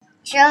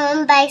Drum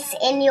and bass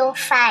in your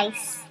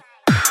face.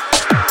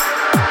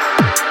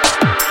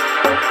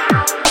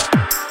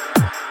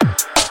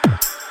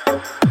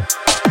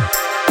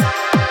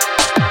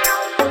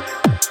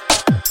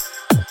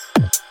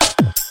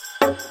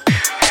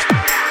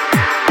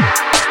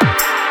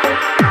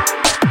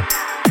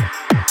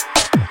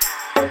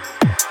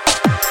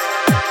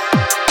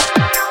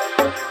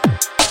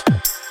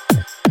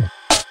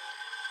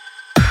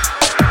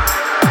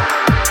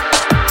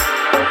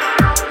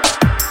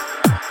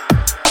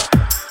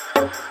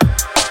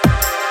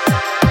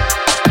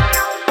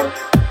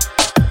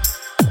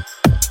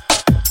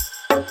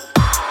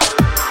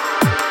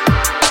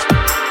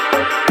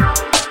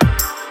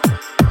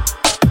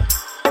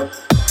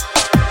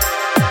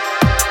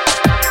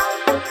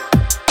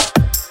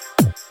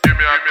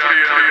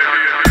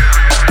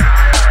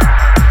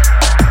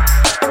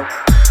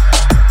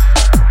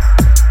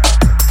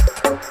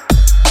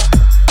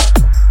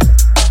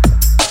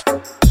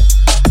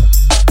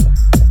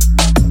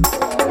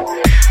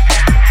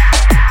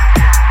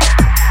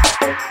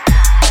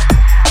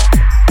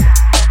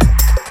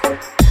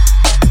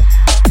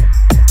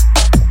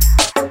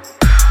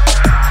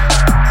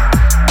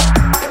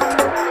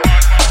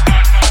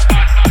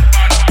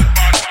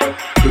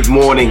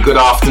 Good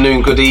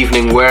afternoon, good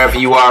evening, wherever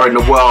you are in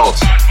the world,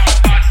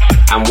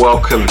 and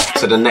welcome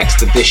to the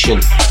next edition,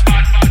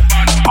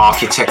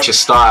 Architecture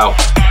Style,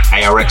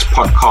 ARX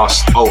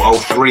Podcast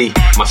 003,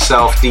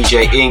 myself,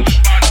 DJ Ink,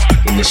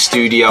 in the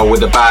studio with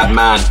the bad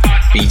man,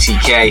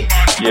 BTK.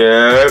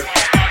 Yeah.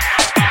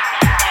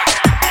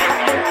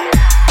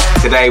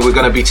 Today we're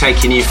going to be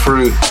taking you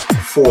through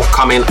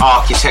forthcoming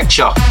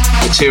architecture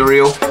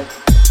material.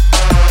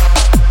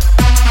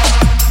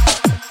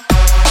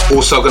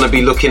 Also going to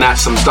be looking at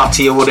some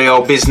dirty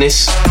audio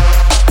business,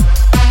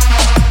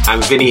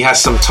 and Vinny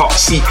has some top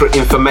secret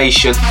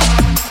information.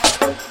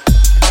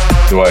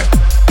 Do I?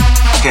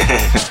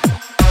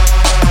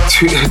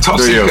 Top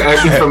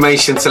secret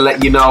information to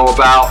let you know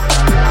about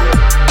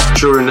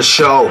during the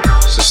show.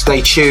 So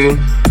stay tuned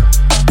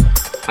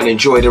and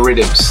enjoy the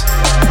rhythms.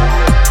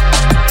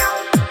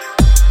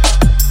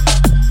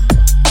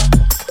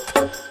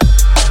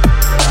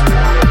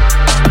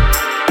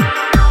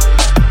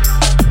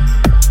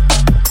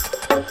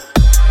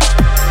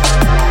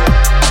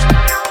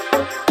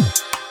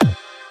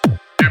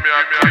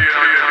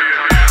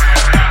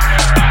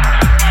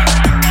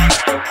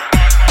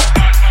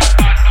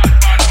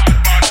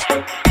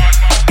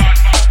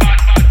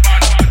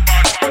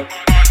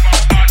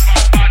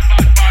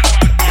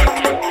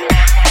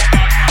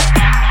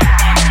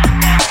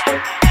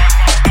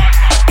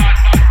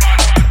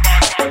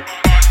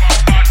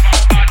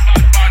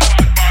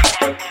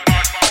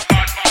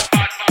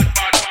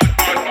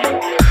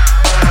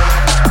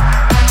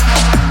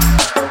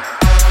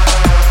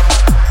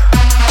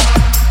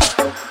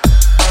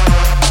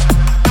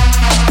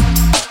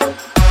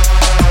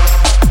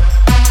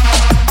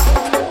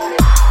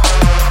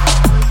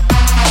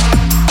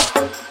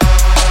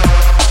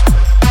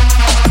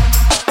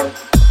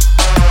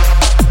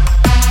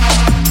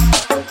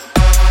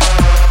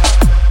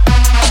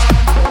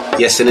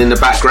 Yes, and in the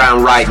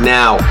background right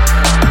now,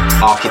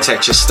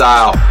 Architecture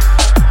Style.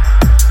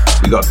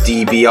 We got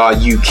DBR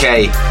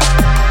UK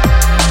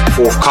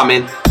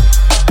forthcoming.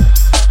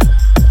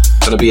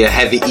 Gonna be a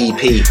heavy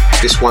EP.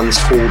 This one's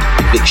called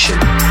Eviction.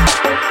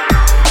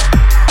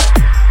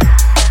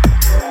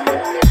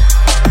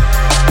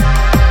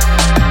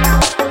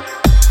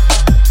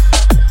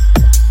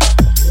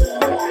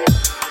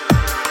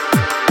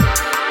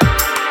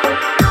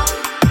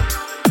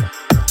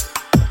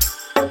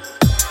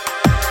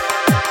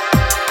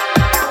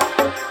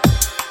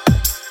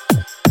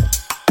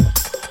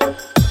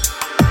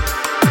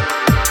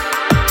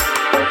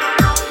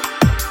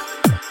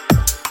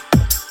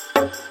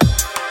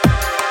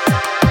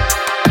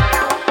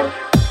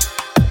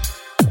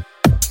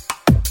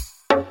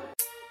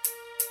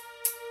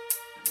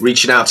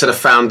 Reaching out to the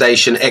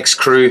Foundation X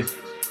crew.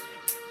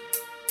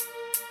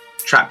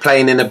 Track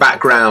playing in the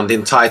background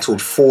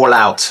entitled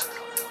Fallout.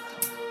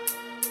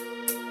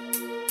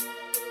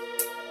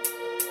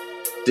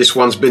 This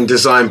one's been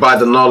designed by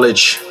The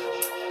Knowledge.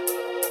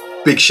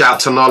 Big shout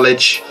to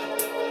Knowledge.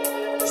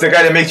 It's the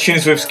guy that makes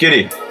tunes with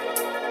Skitty.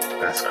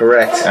 That's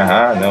correct.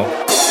 No.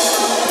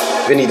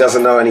 Vinny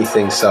doesn't know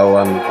anything,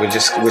 so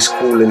we're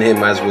schooling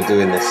him as we're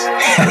doing this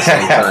at the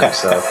same time.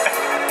 So.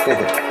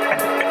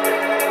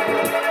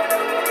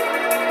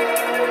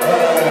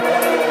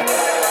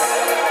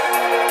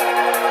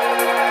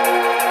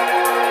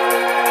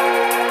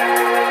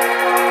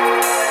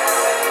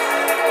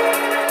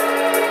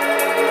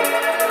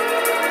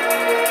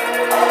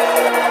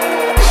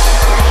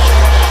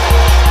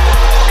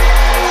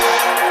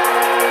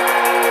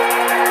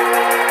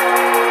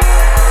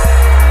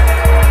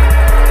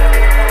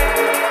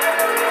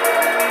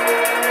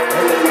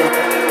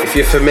 If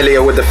you're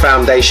familiar with the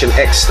Foundation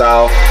X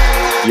style,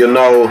 you'll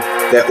know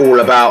they're all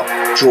about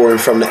drawing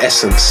from the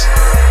essence,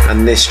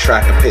 and this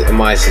track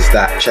epitomizes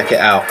that. Check it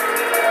out.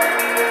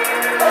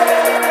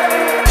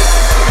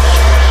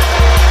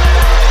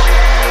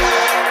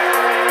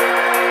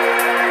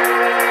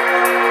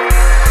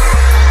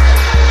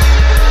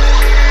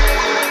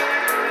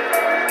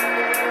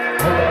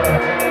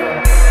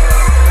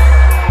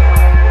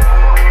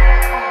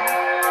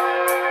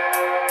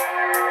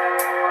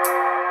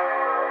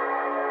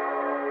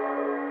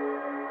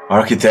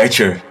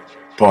 Architecture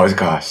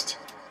Podcast.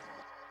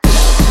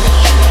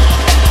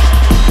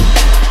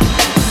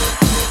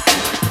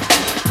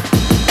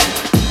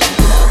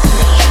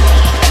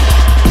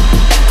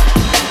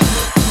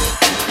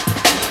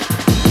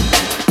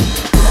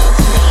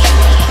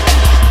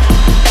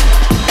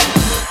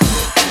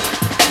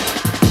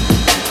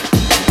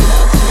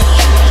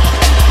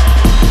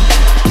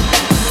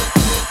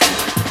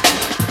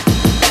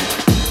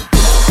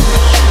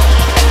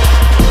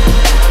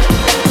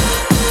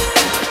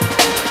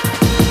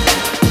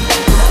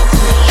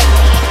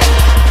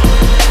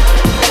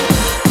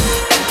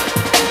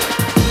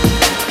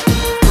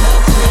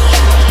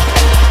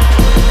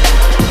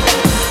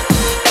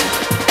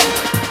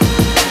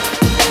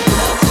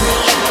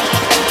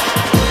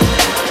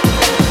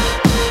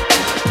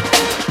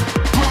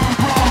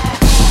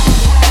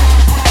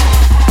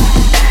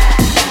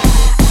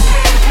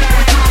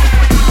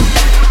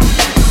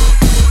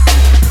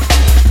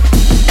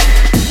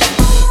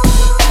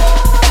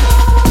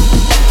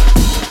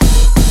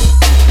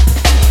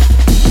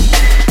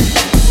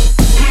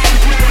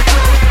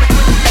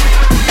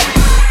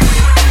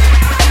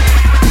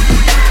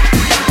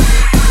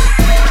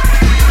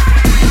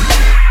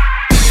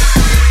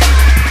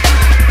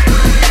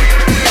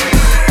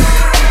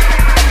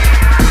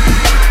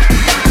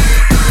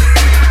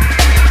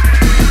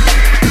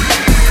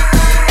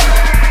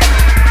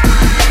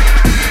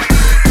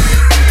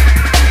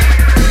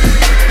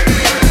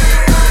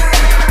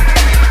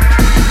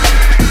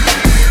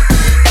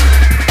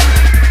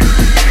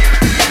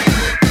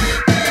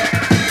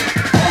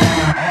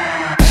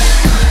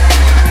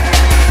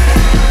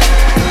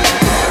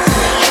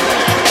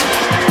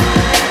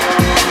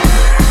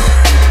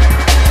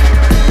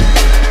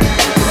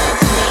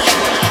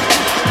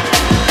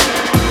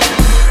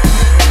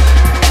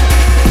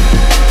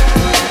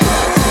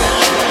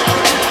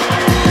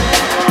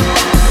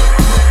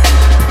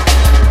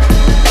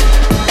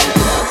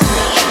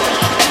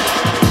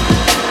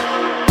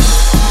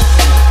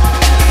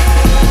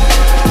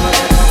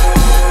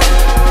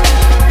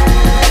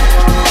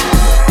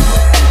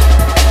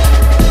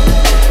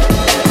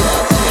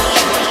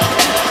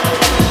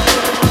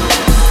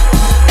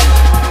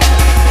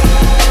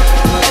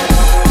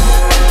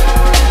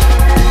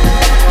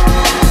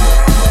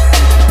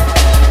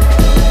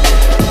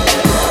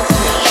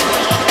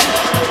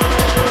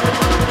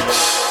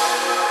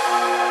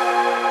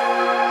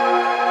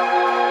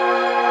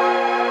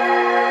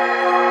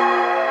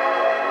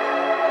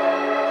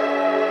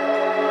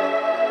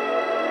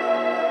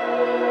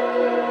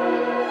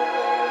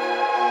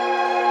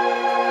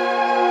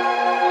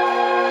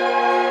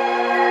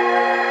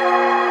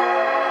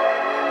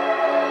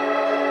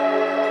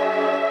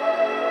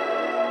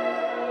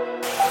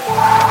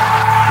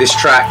 This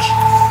track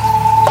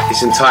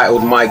is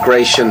entitled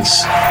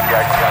Migrations.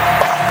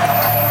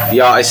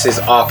 The artist is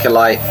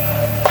Archelite,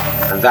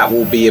 and that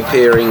will be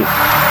appearing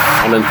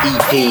on an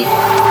EP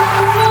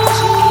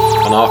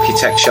on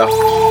Architecture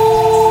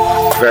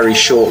very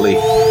shortly.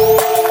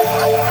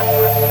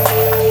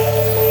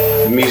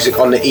 The music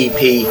on the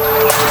EP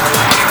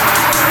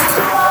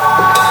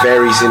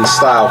varies in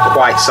style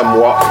quite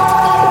somewhat,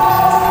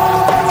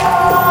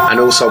 and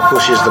also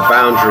pushes the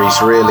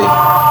boundaries really.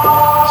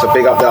 So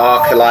big up the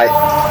Archelite,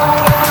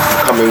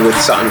 coming with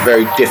something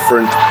very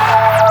different,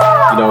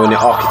 you know, in the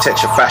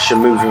architecture fashion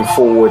moving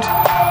forward.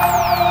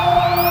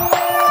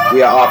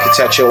 We are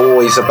Architecture,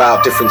 always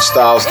about different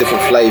styles,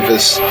 different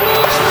flavors,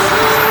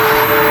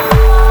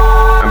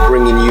 and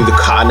bringing you the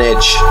cutting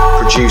edge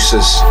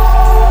producers.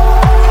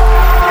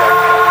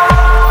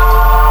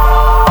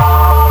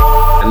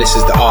 And this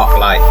is the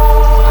Arclight.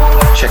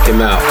 Check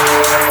him out.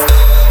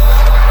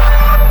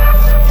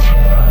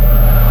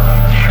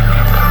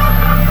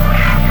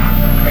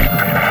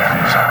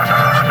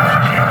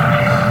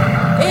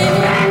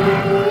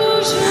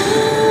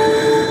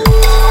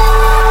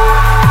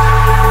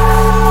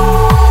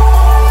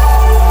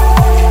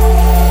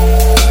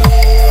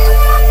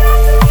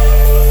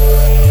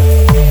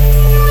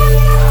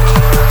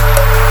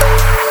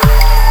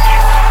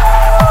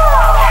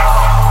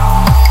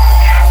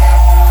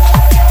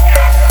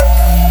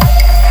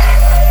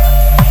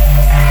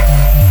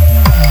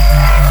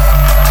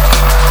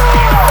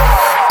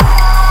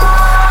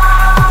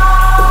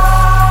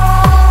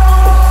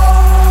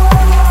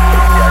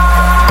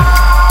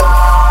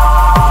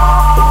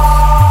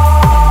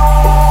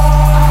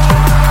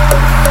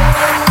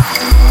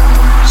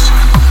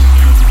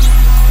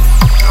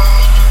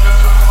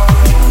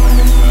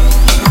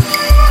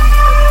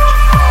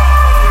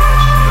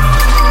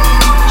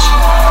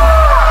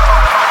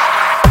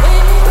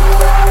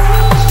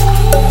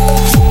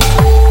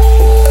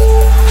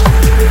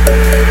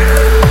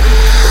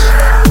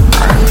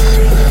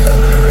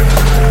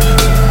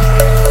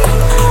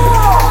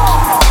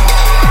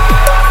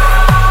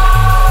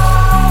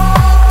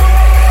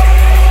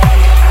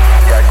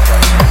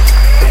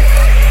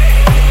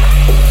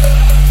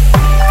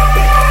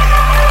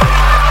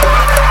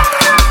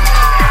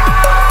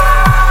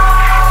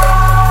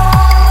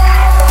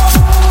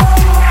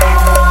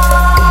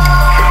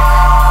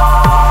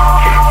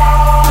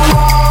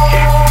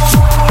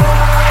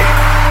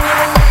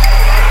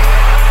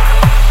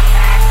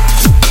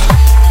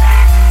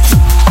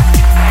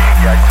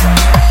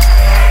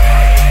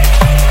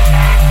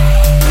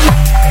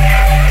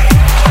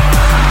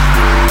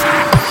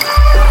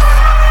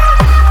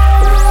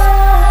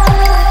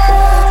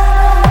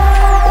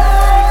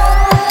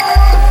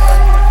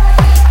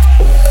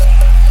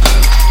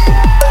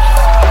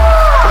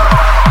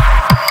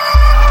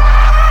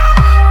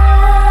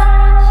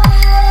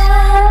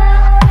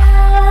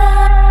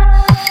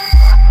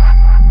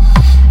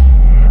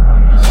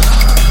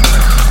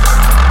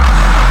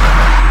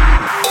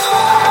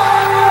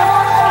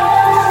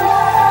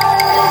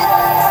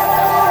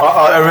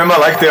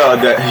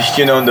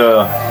 He's on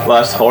the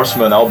Last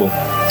Horseman album.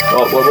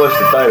 What was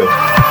the title?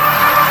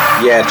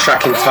 Yeah,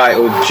 track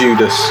entitled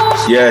Judas.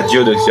 Yeah,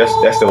 Judas. Yes,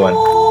 that's the one.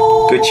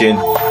 Good tune.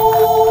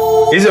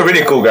 He's a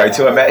really cool guy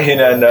too. I met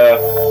him at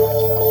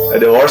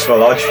the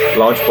Horseman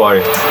launch party.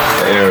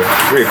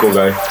 Yeah, really cool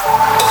guy.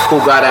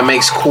 Cool guy that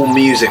makes cool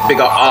music. Big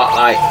up Art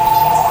Light.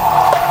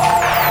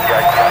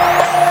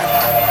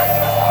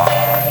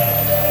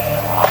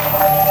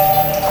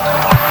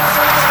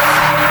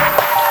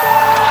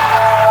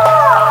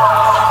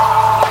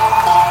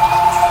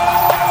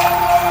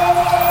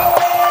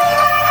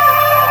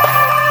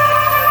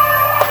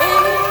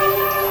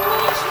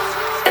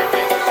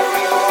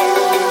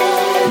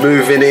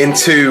 Moving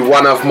into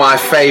one of my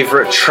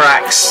favourite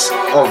tracks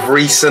of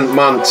recent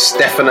months,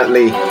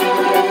 definitely.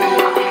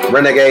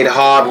 Renegade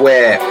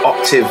Hardware,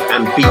 Octave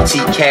and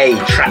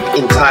BTK, track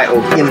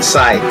entitled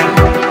Insight.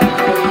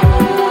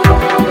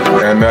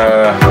 And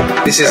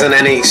this isn't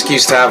any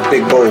excuse to have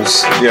big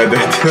balls. Yeah,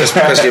 just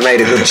because you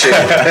made a good tune.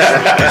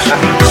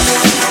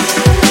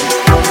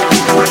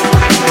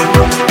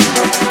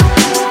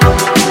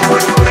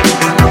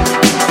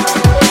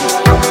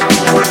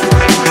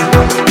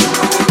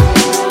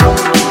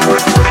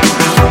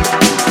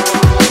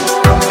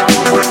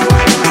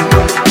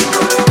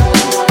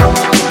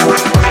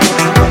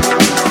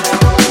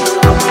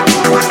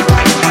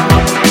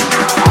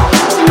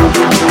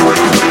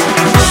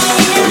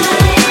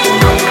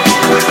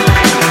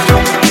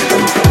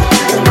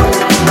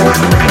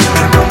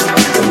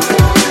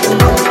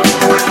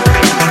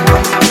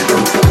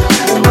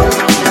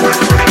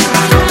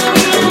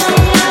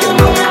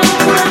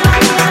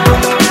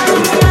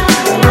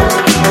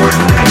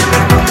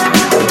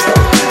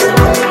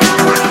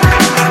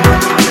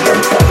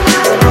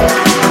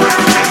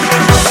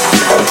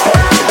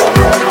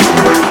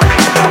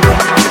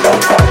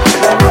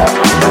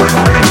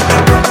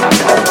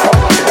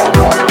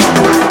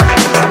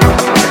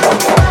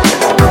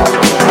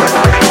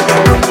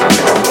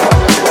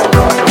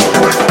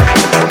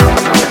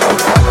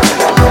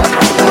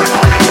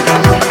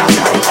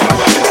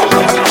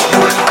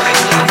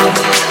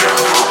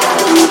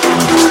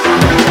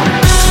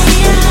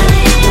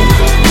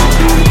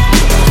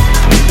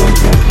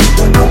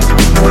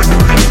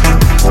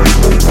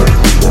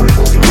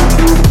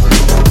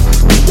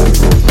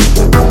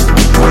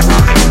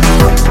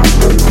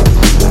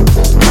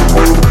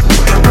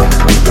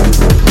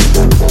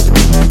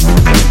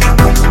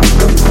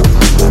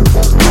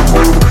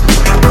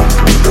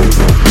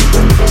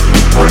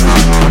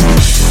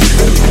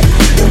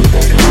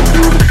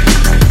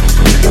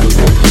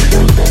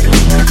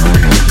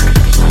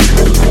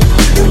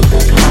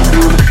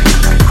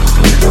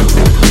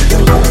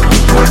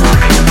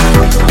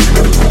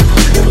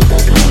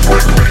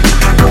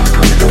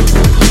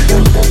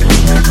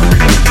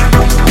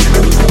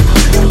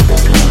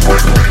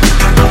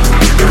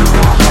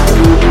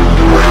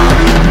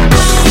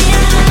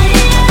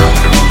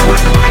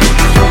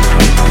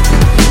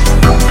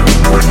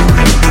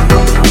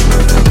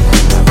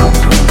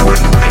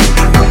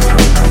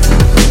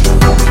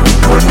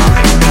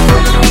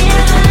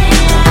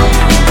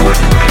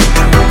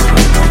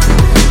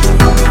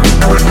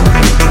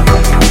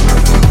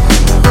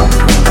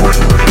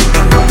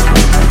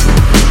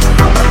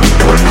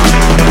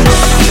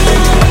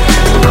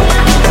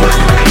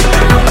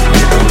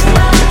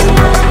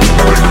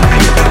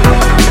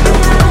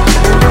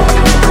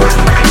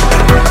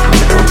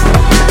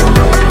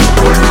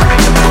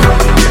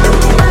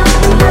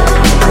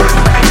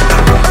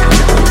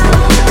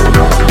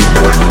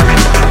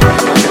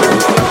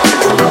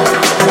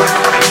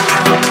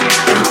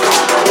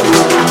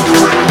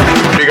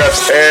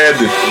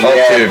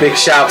 Yeah, big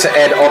shout to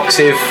Ed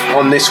Octave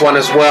on this one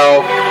as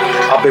well.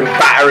 I've been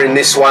battering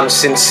this one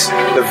since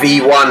the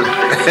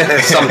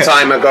V1 some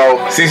time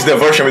ago. Since the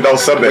version without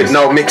sub bass. With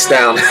no mix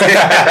down.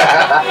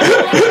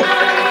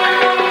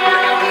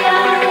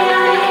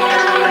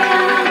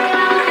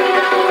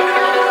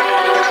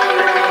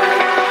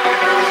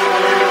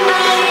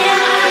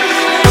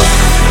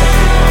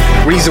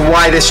 Reason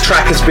why this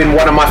track has been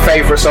one of my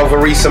favourites over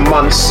recent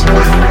months,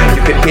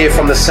 you can hear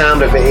from the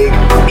sound of it,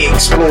 it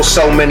explores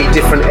so many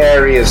different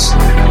areas.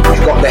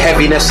 You've got the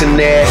heaviness in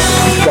there,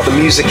 you've got the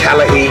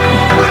musicality,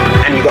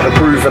 and you've got the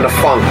groove and the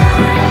funk.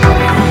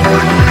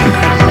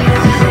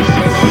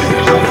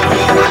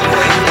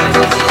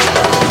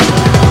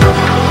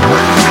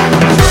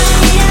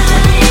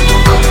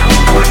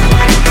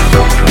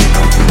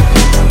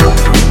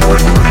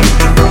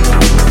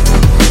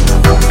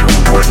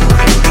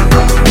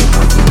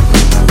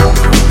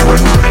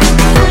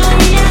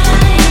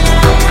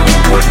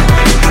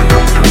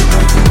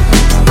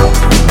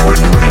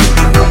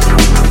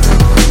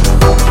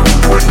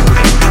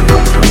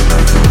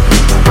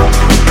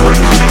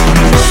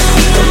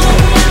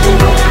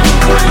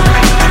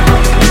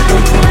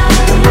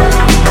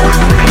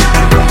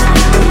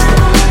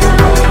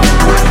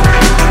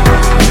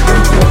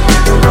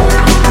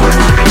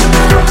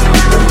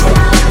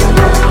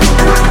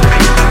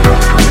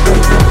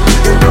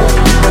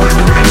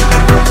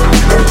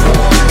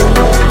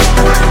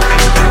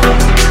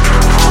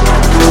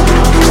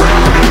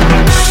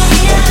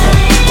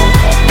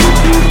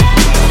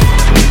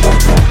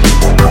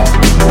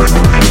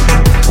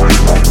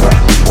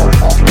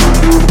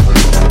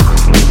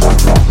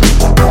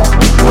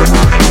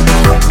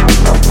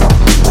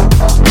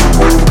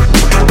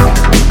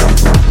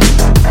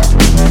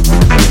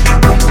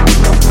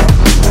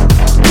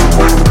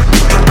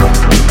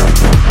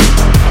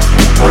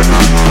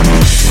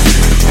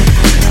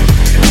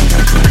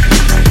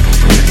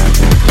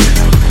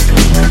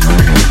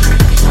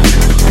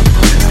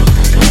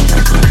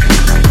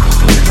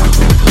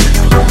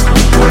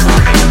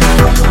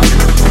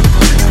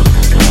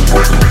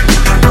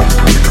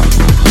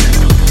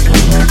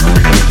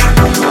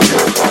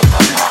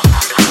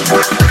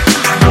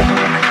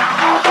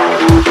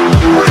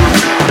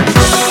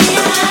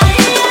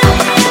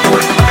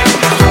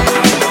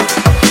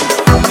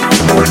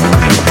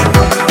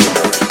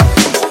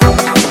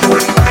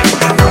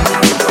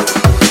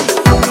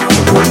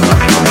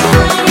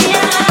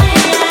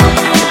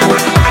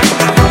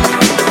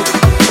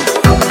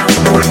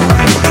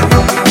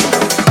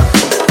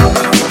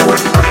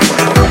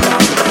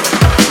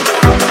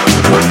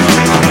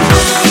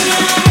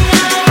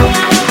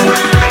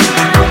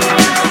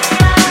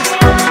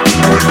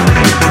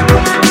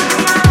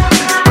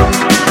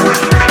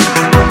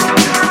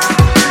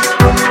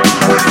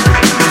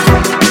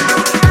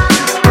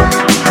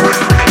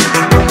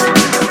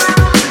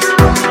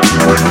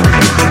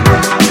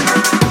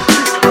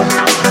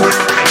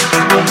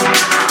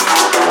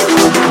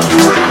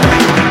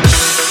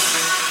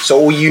 So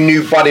all you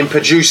new budding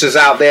producers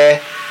out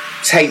there,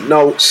 take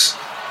notes.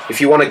 If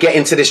you want to get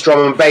into this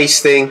drum and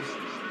bass thing,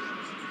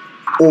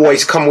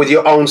 always come with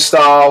your own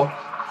style,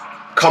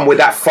 come with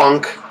that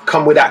funk,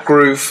 come with that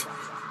groove,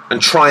 and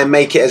try and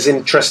make it as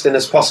interesting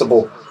as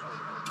possible.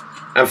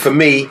 And for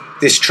me,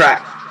 this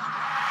track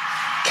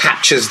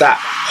captures that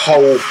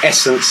whole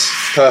essence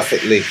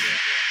perfectly.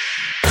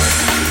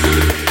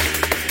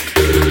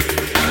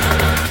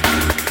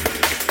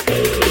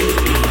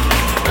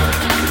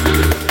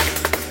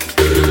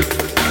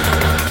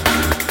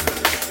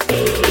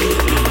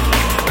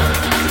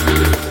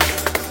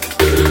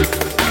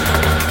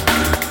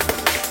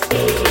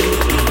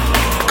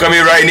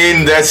 Coming right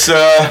in, that's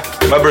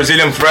my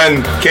Brazilian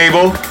friend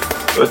Cable,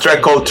 a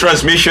track called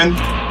Transmission.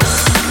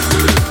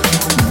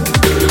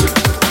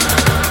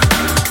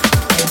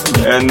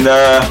 And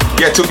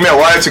yeah, it took me a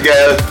while to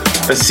get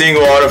a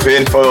single out of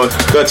it for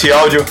Dirty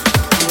Audio.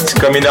 It's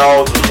coming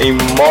out in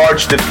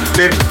March the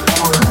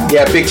 5th.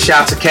 Yeah, big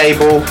shout to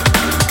Cable.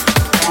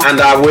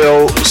 And I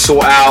will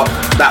sort out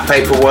that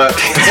paperwork.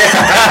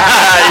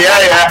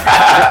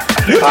 yeah.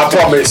 I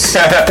promise.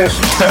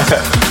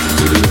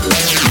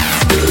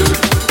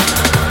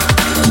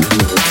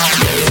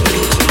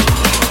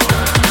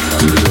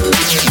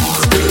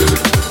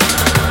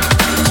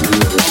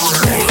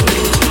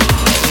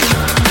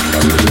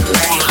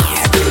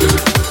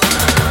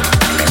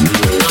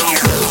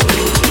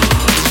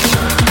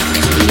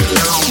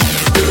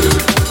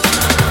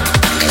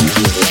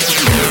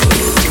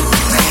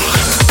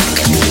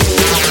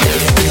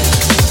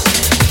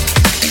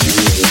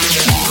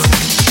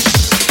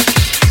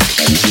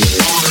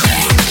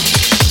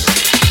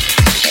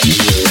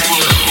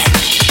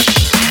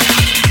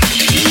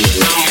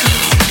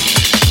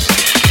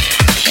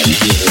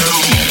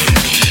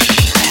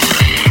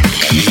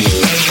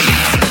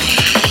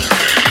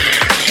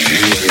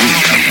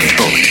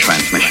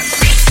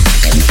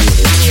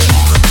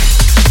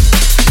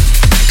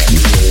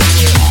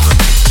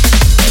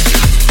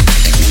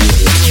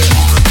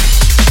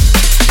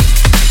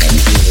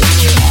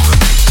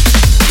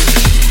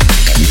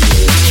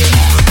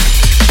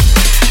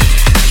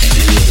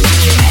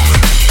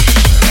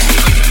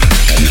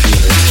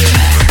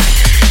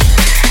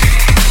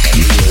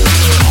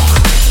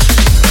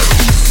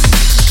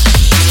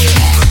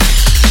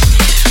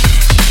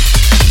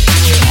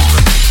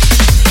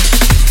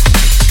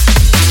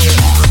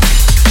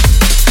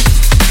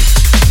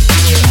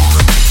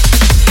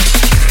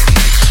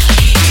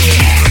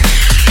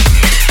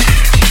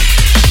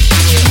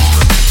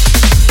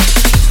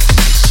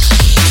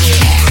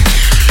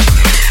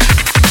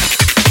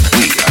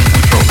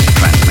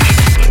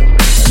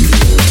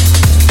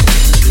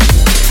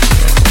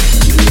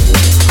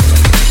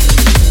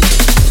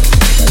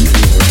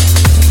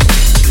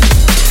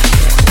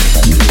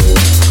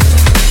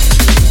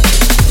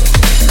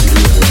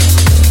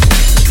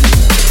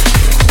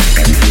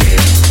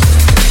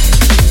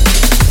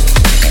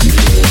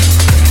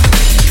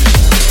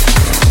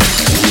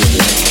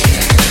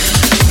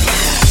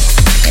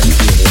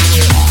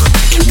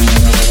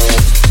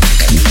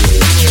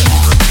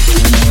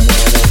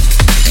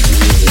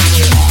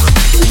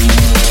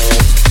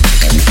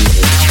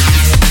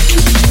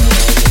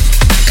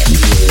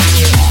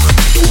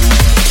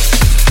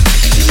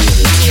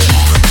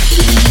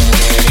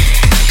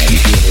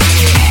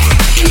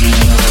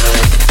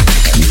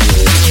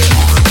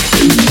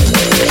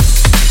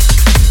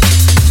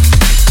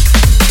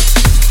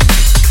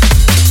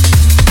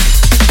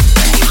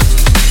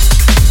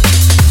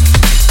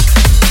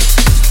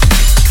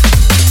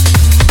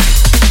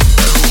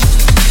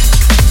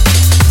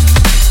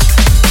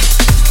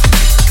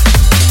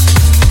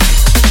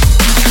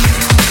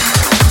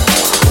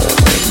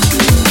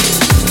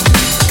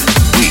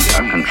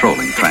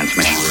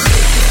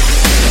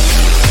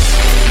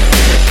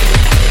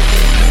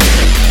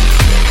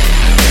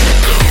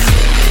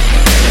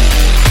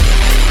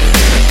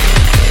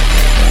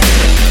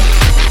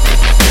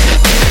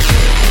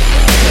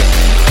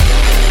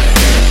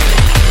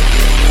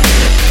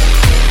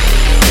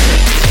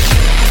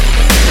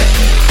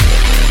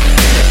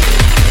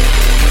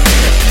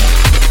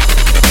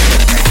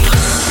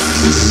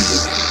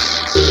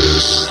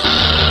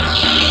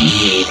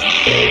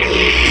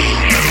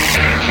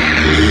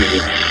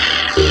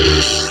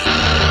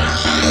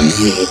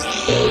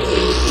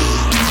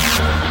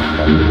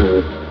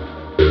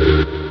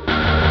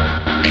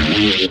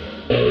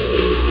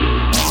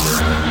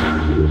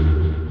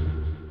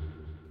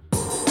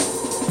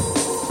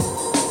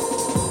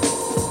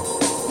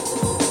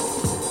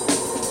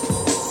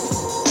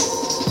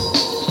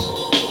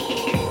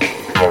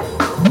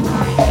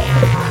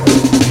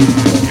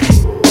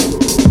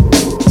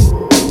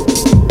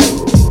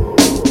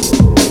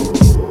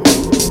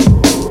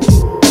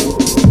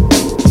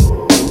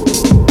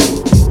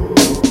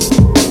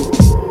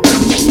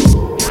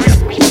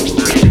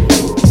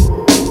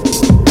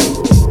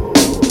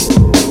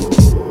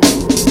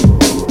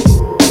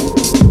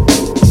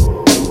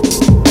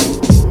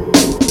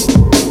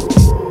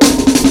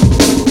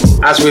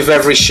 As with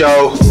every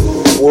show,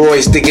 we're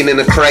always digging in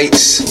the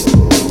crates,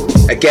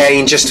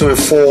 Again, just to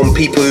inform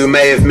people who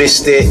may have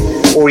missed it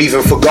or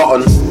even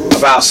forgotten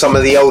about some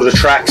of the older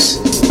tracks,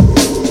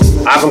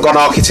 I haven't gone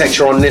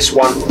Architecture on this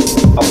one.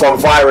 I've gone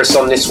Virus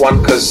on this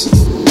one because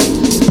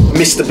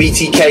Mr.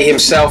 BTK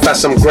himself has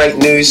some great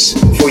news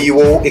for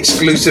you all,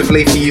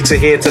 exclusively for you to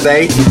hear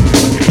today.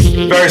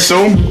 Very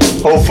soon,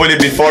 hopefully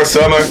before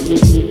summer,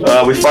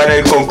 we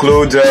finally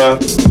conclude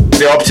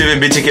the Optiv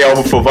and BTK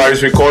album for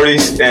Virus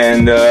Recordings,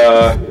 and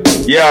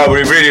yeah,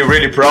 we're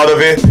really proud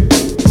of it.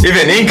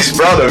 Even Ink's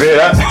proud of it,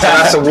 huh? So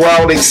that's a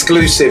world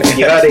exclusive.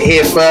 You heard it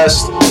here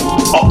first.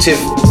 Optiv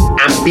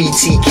and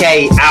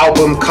BTK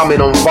album coming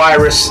on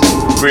Virus.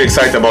 Really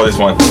excited about this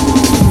one.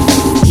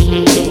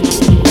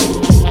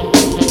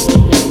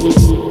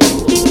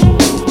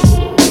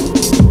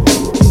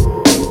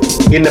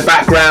 In the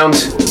background,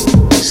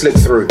 Slip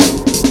Through.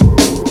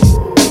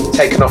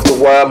 Taken off the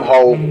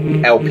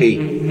Wormhole LP.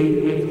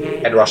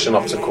 Head Russian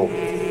Optical.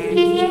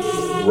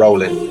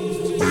 Rolling.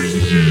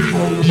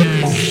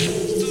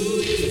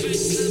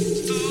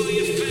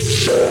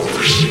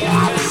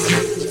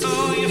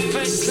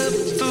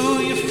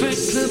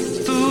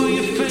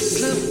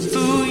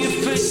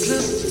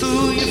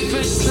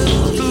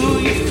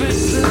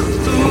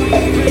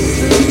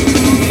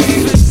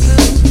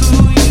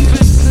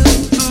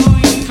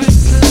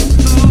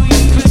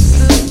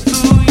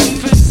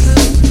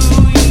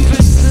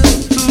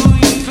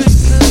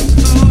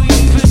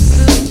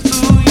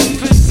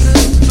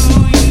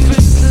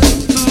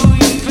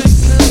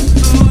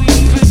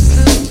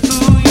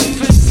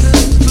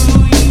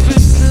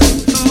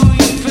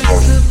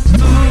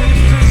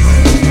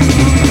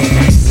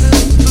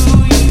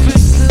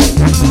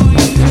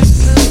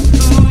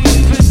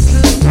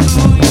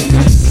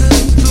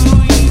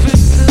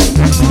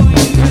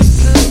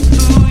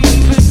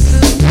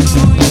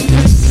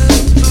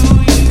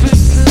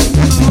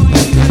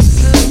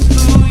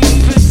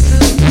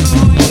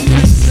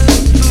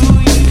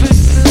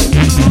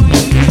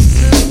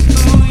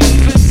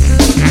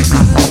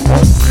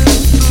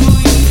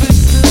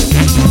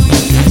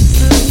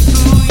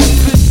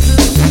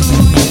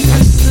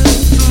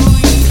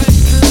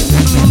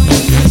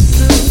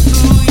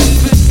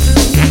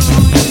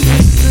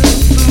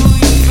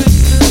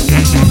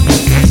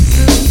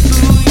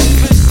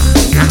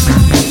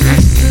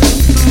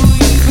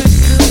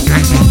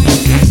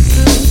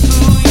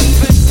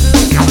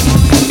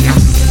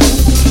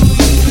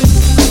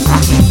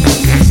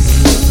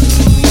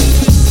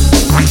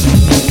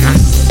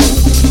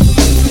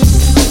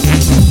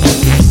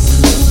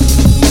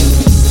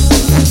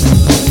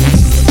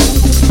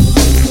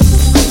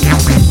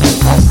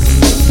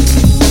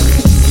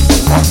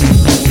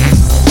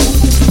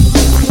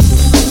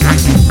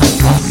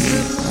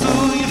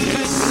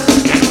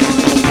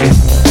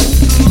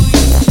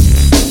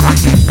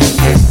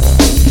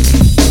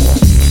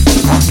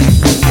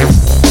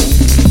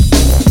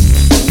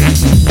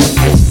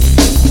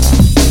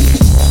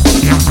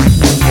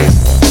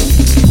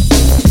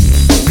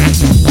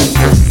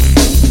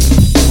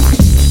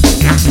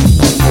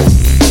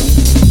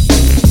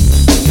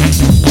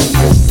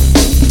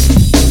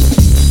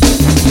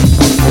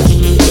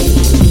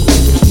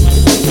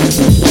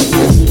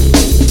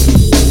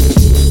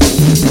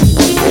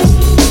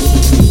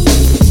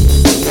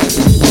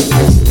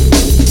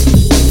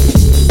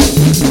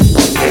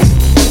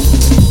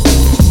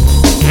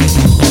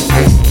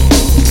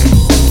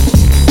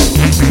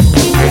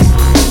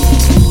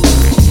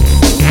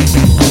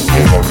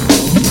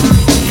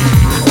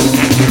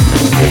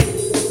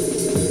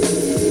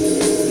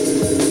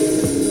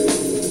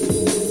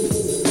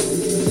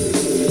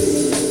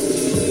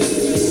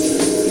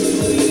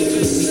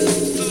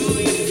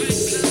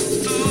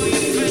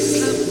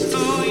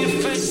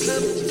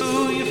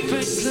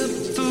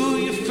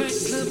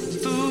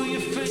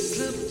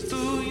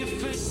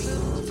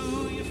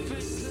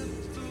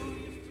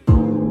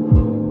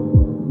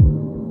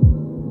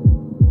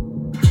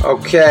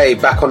 Okay,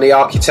 back on the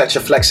Architecture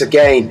Flex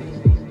again.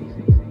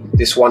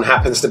 This one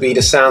happens to be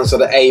the sounds of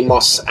the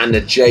Amos and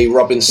the Jay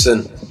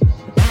Robinson.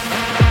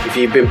 If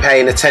you've been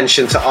paying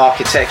attention to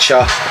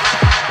Architecture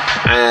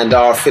and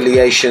our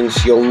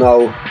affiliations, you'll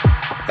know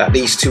that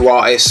these two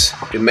artists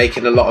have been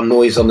making a lot of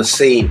noise on the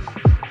scene.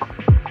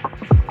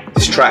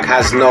 This track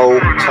has no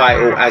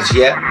title as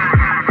yet,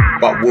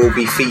 but will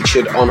be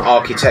featured on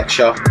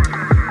Architecture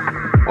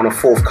on a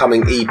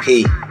forthcoming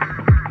EP.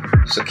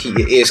 So keep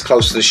your ears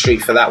close to the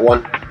street for that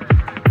one.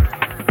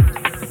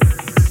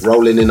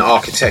 Rolling in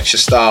Architecture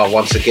style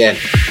once again.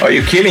 Are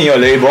you kidding your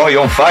label?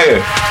 You're on fire.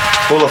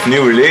 Full of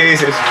new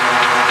releases.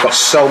 Got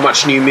so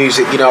much new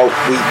music, you know,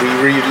 we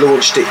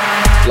relaunched it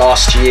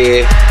last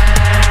year.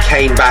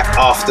 Came back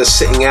after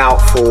sitting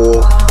out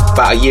for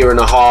about a year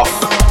and a half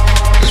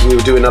because we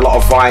were doing a lot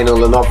of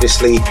vinyl, and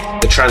obviously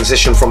the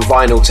transition from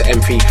vinyl to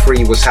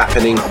MP3 was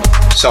happening,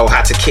 so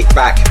had to kick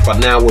back. But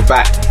now we're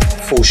back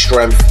full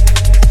strength,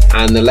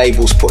 and the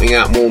label's putting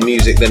out more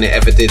music than it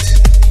ever did.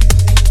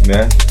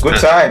 Man, good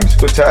times.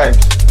 Quality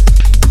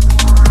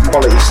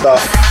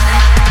stuff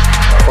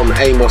from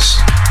Amos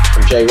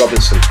and Jay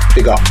Robinson.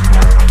 Big up.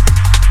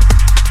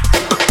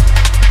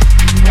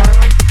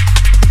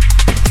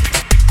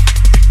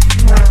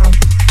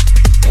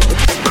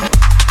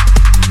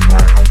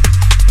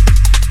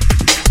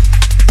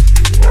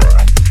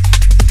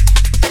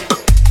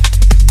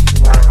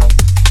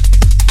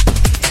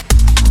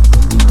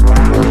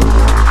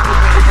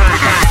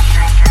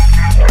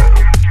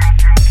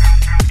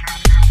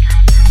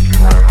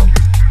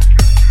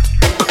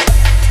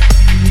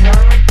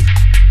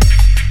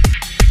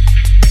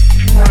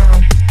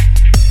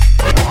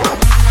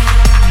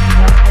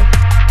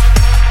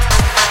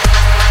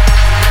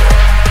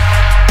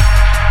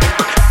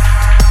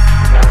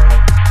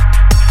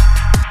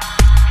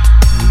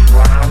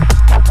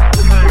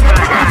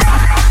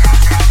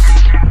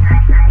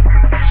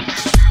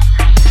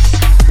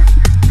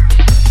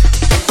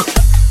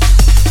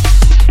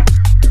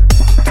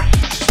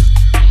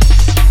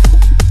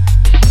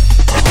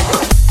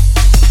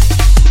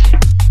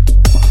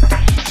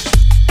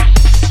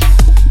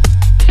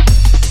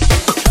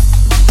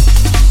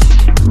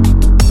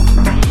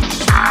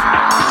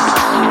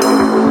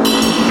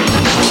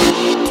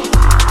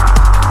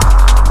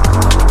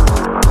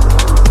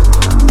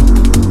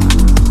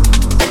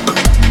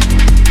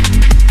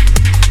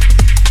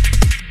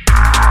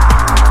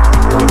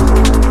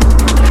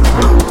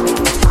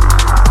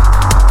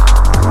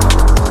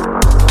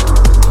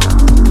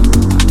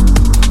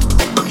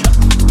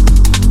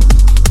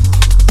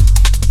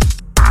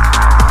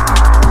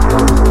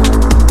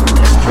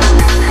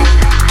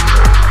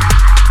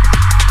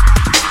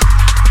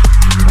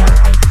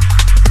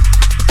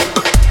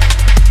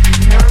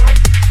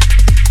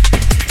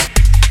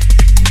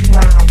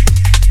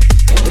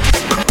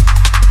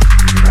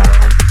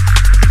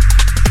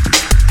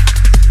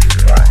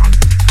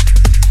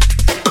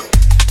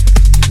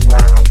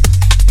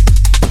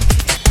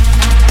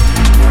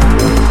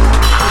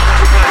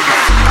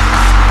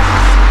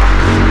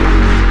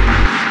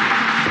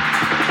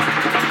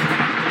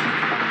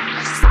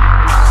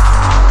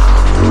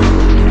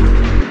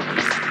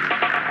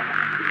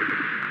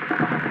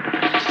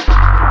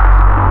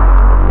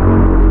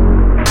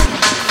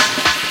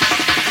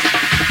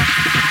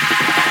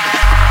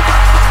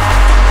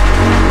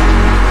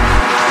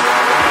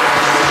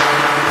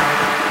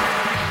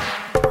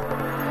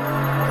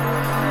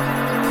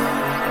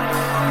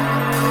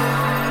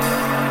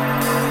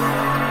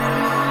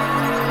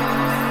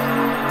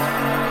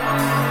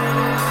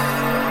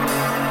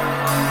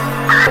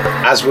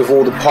 As with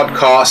all the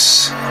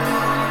podcasts,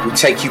 we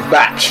take you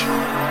back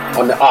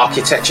on the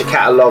architecture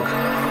catalogue.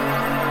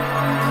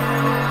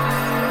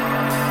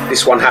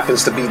 This one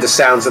happens to be the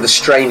sounds of The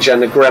Stranger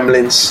and the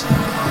Gremlins.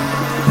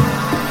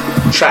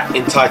 Track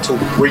entitled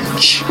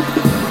Breach.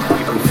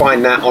 You can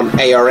find that on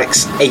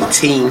ARX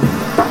 18.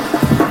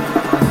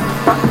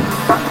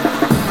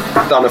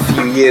 Done a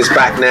few years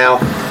back now,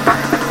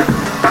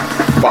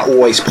 but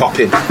always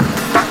popping.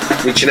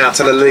 Reaching out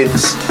to the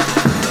Lins,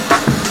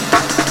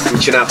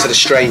 reaching out to The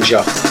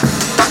Stranger.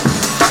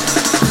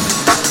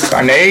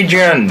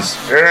 Canadians!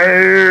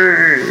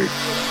 Hey.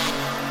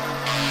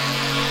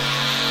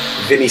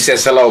 Vinny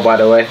says hello, by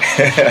the way.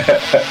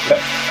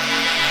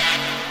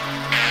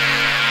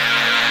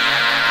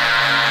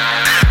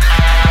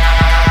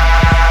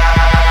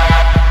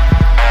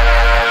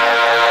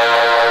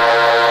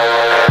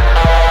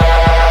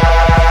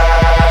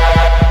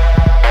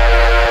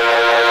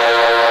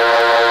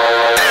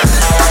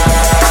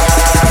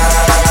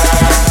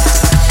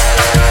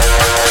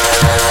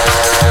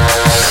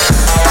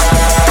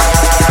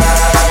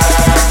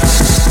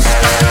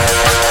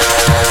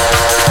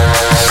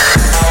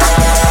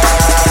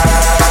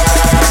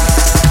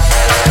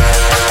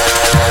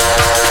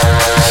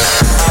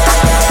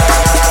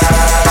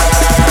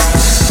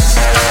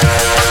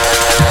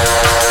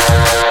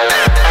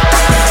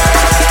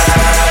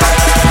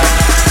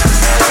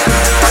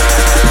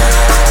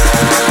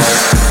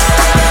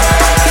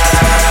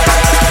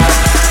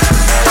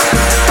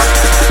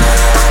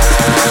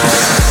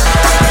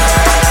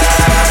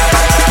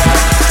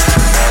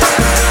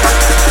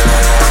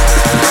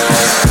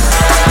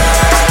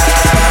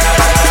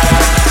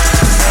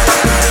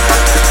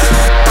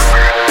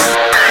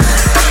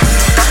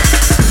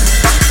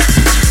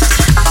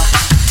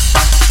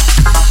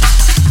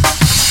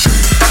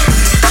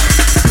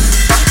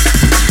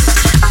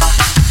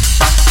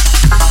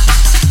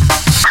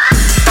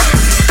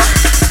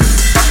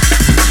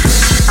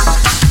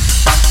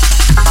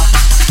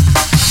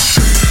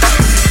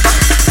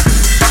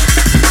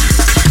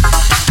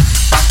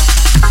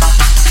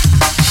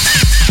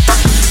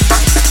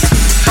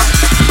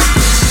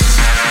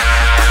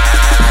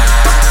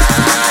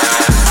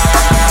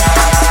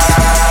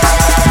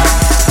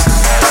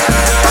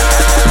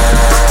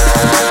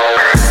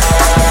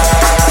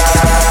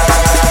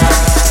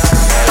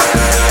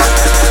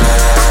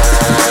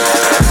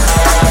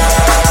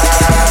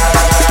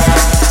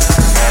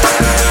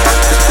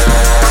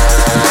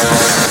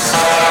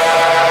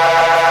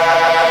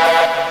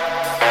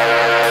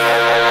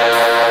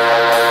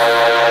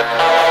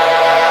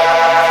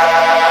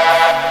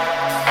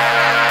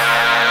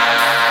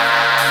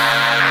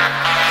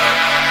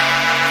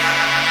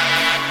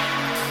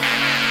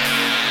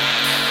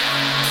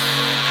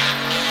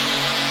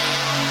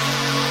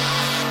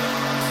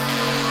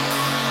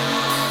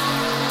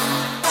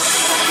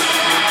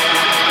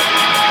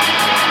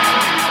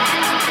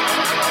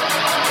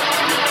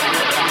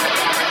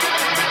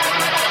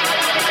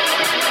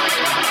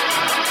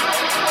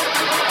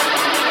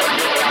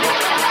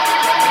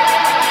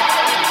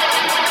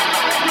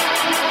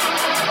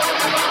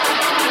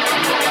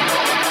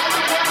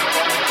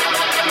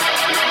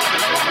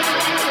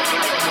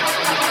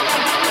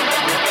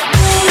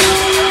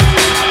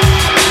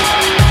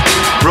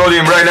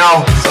 Rolling right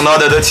now, it's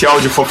another Dirty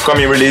Audio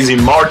forthcoming release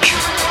in March.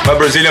 My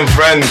Brazilian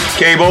friend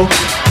Cable,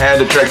 and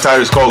the track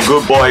title is called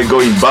Good Boy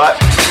Going Bad.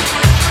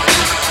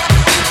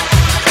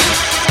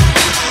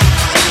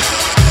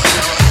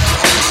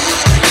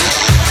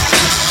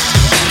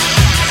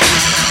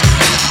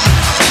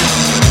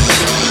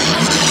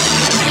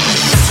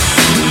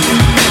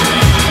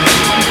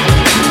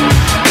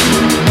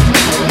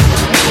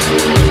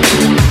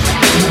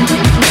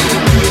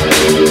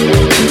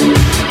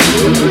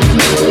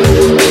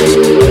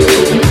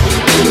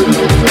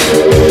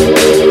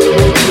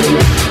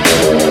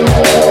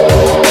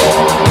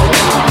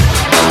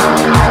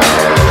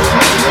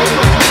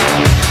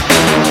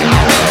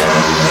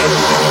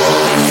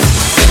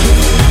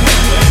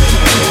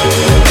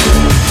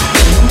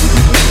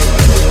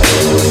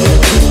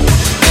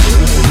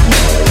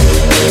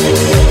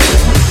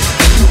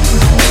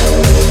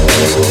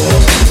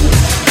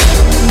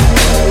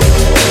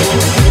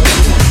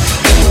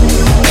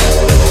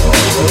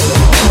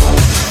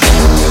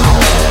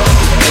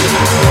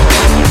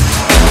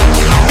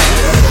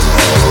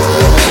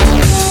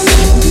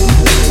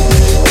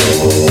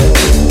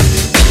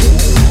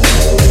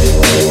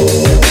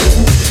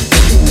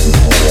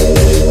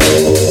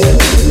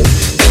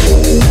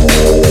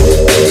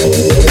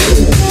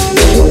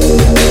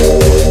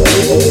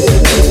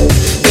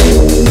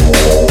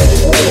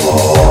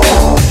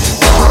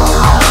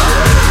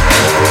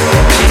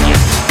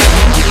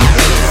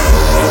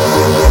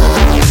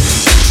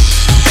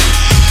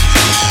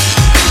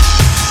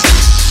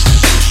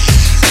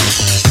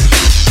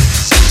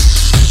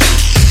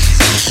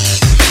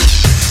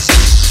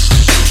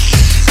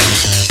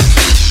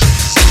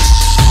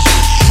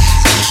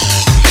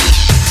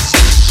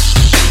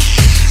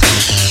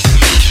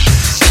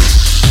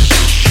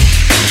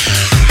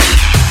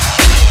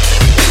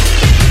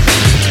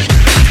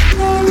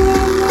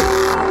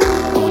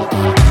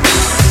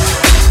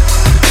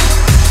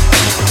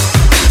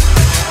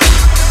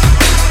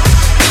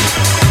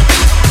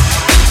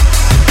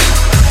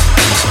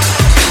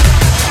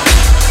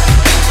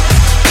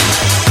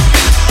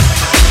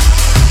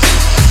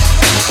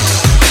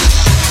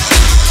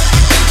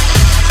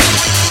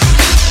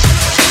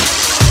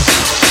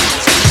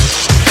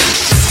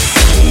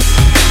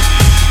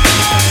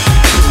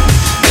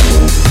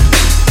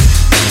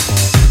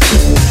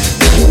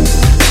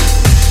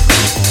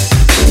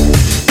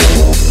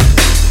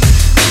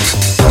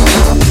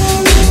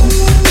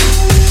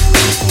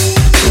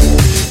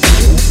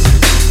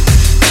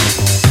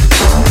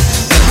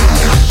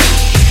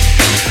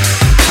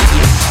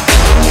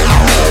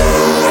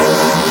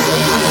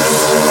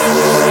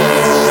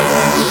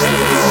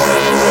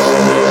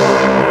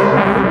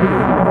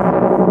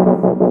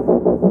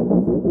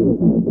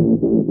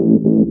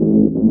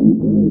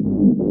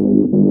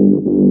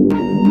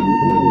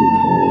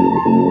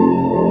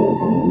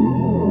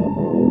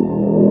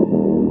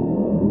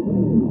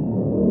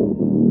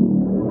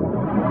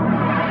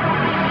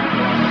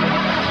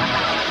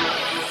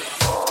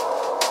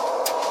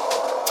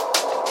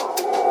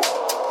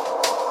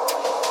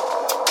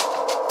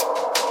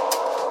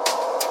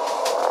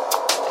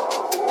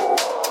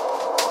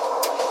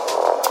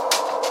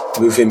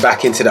 Moving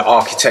back into the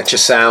architecture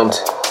sound.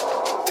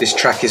 This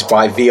track is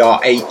by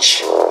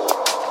VRH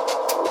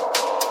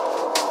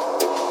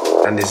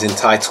and is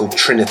entitled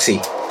Trinity.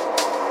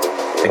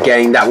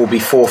 Again, that will be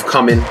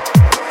forthcoming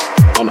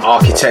on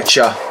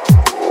architecture.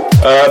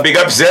 Big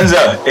up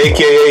Zenza,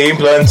 aka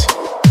Implant.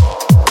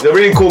 He's a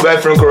really cool guy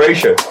from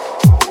Croatia.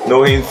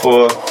 Know him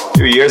for a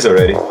few years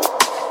already.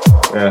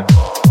 Yeah.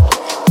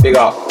 Big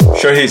up.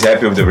 Sure he's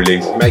happy with the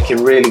release.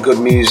 Making really good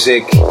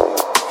music.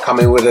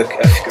 Coming with a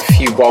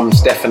few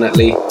bombs,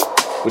 definitely.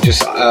 We're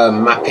just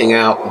mapping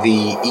out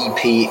the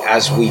EP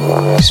as we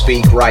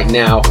speak right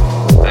now,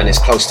 and it's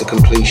close to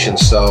completion.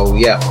 So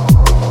yeah,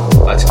 I'd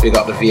like to big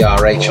up the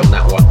VRH on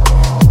that one.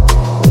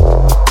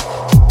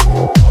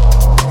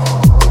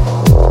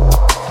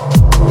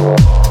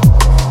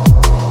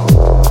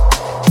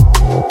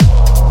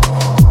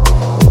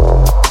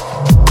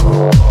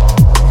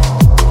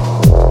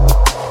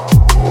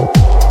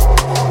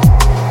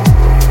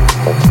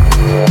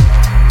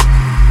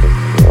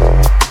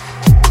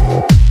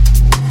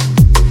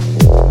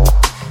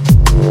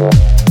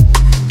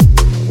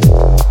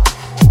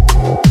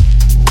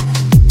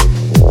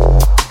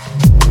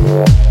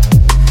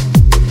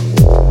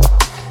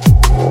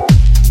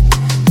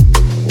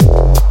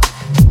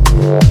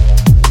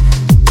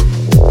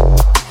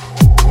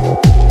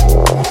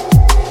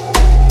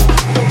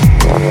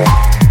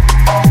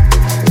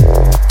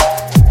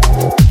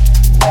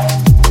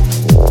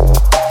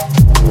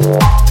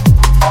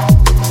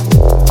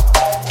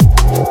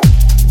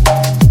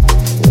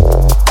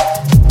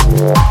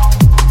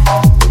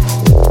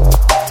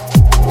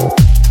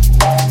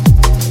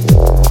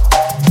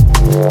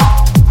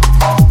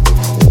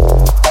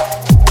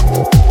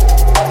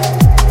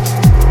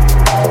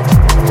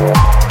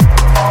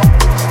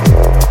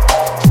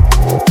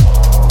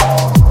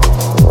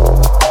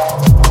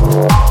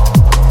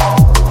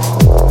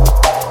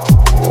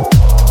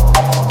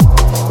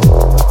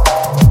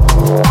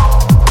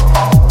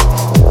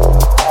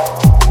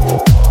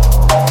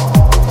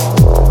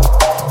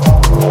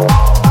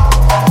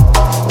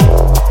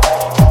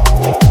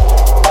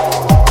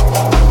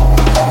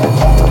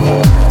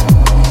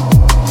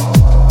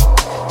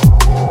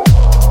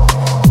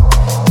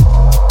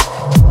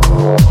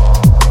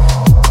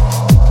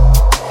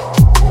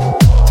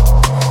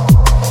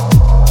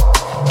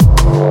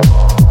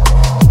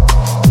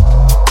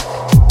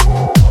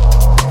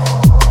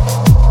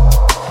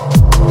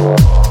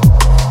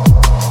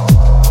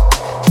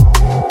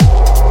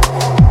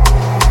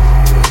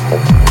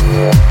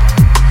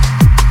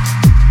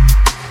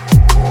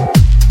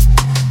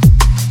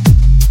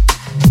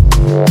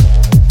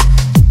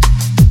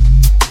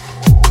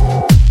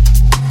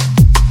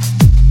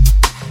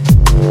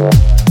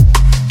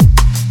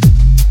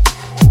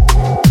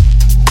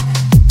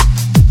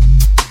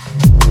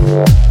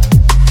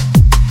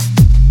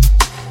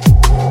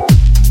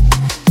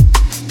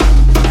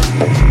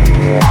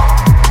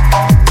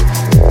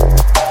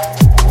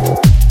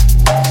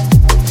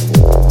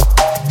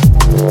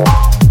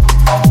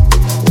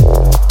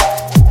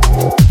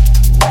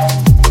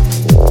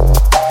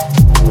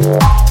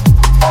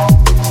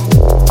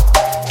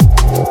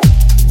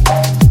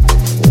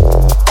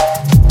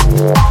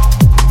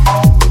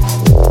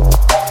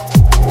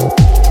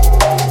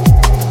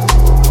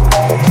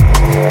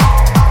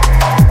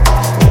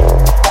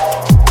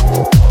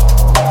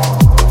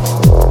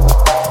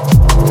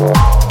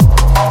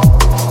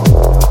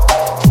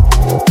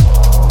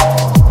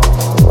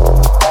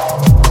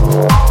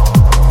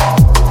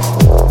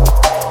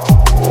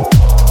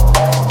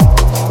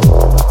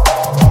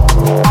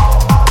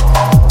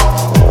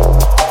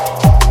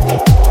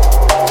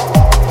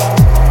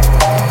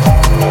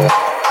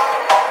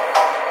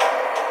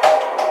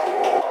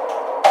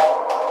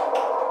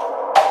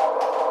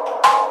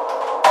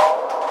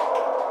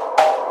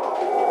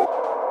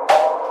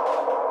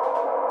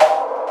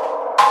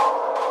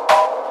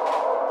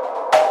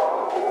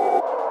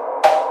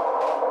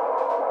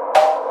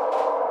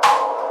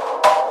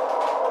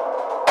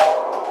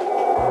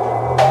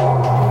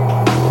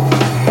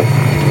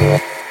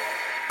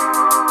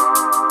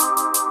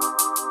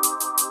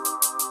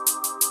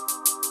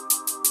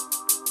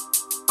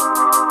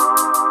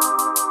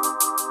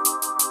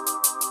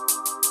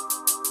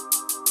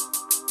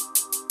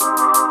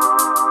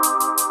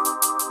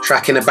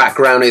 Track in the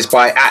background is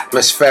by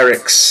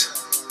Atmospherics.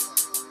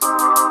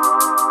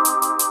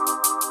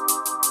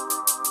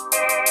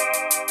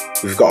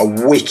 We've got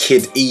a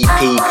wicked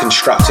EP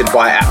constructed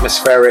by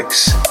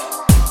Atmospherics.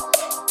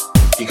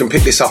 You can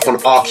pick this up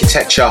on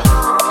Architecture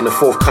in the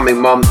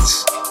forthcoming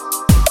months.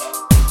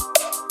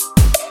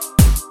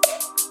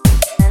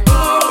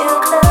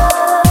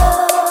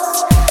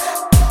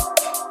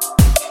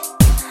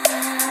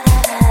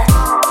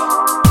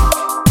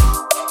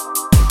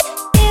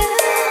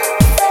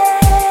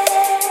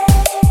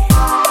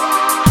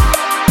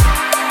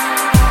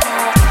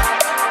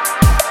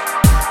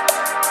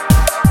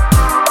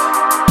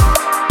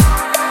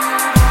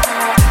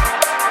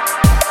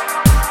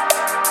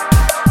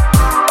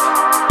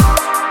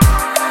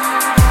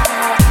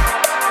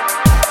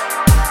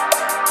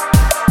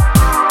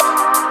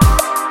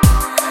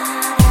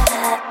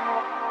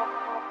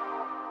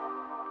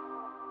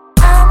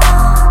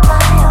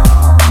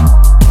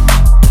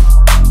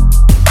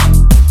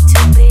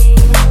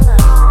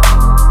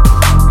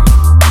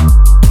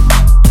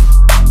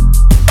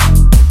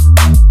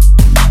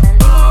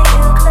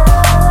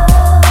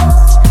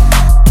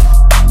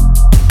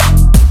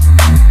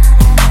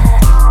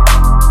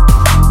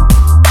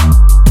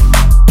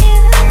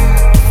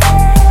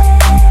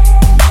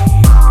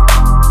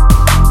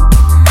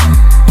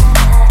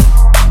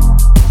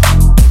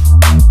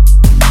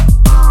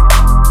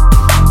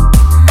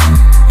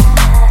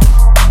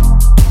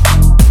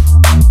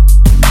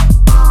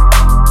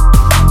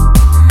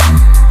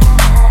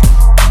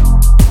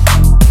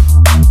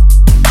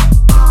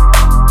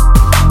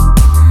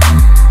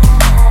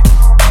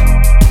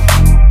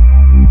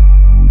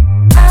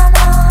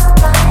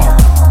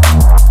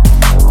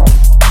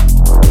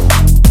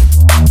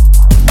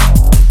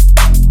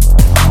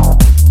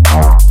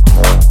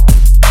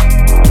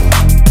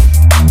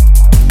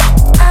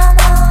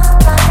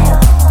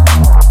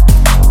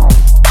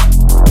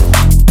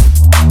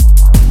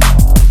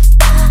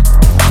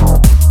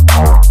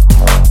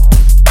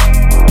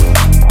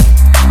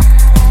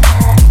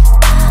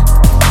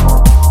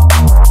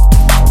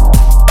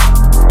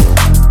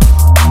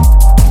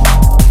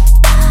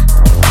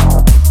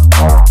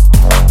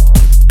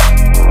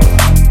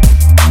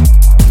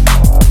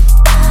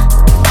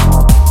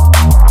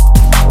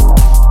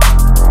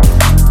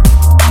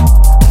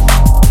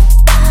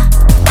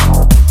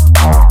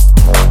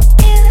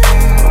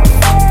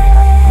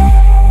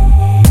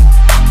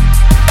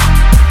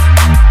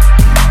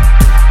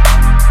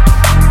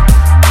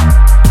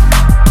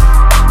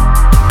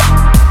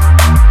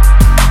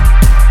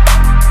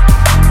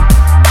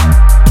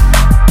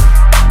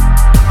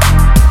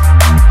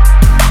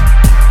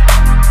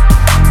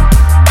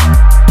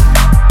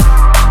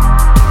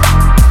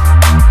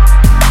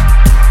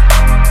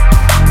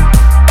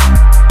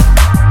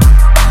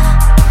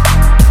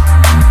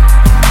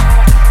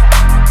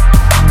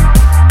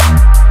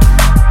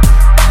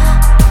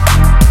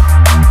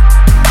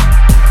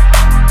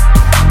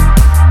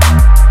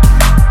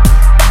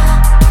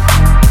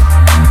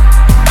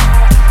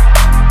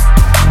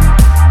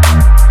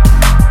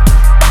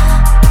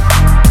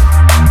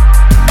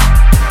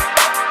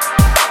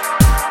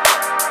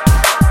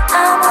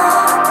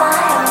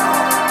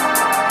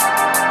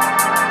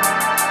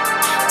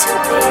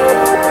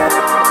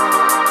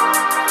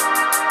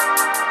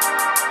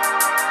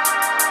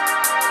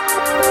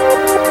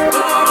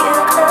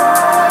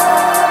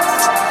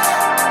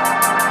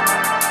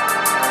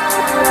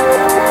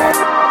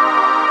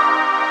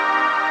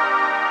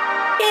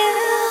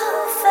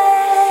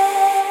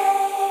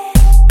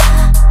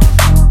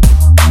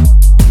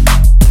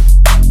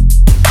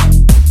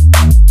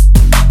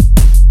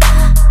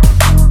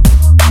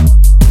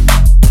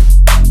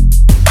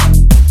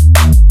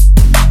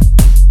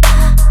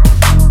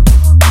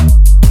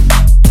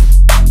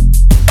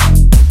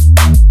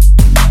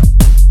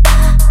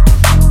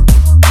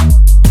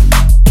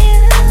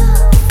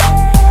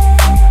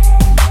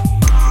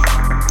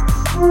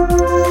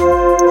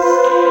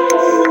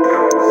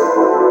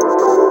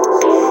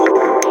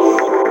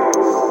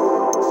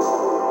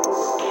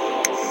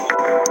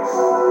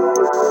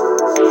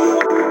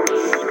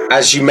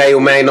 As you may or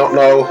may not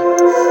know,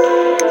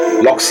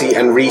 Loxy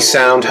and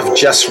Resound have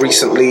just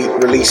recently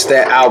released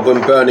their album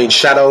Burning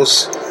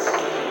Shadows.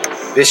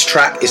 This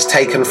track is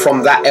taken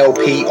from that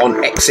LP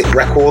on Exit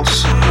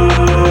Records,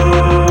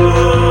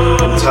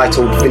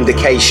 entitled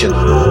Vindication.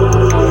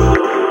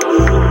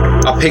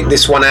 I picked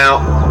this one out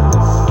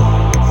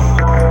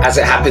as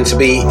it happened to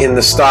be in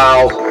the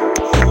style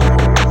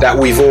that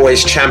we've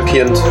always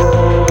championed,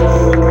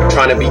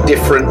 trying to be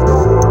different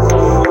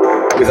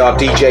with our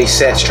DJ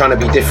sets, trying to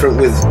be different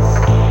with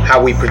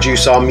how we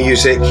produce our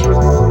music,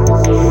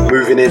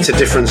 moving into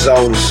different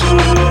zones.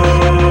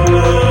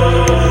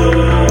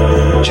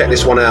 Check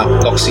this one out,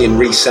 Loxy and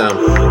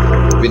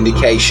Resound,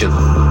 Vindication.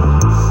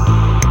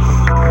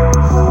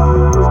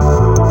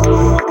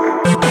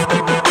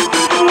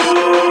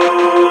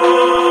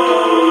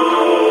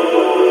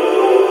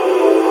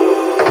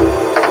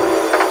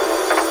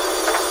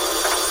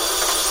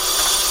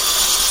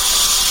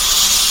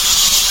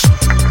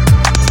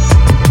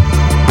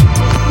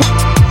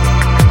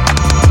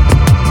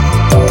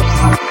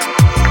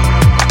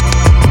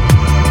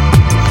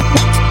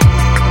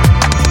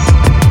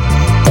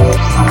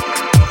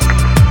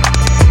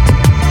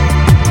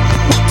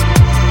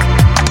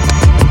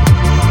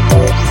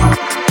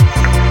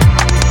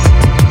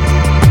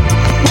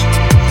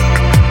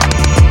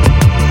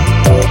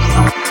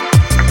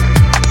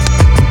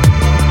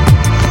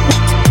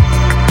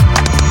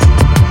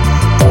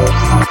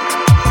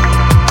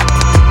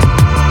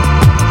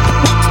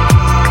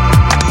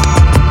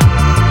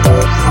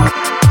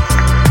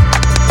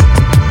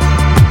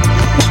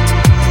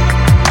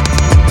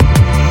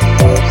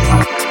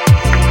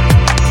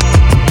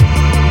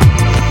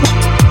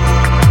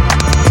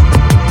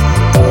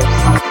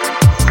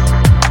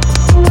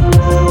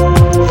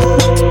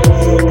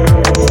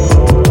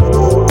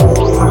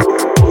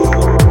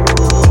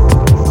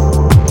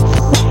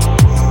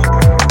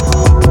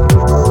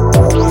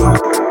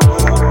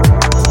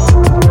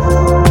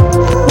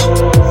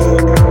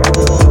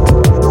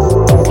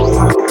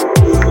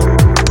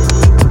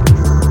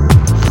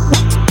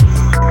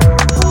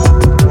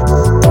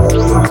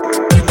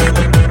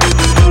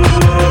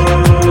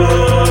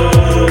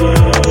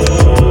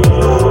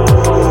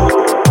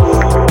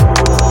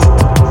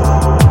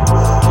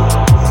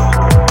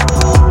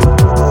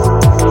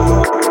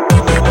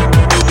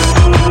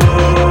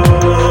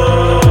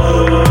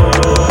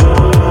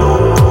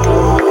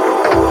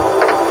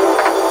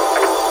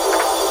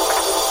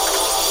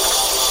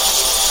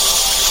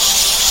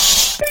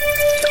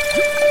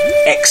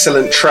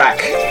 Excellent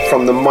track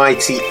from the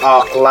mighty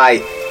Arc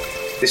Light.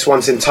 This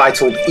one's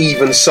entitled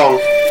Even Song.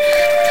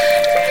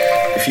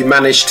 If you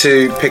managed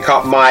to pick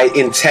up my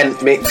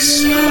Intent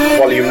Mix,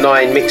 Volume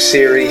 9 mix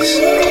series,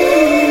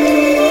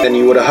 then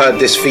you would have heard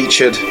this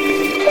featured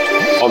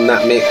on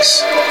that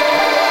mix.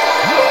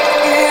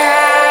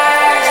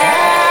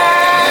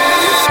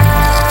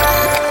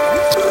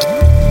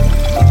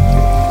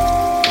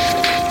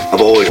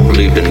 I've always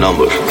believed in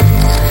numbers,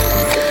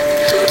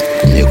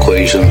 in the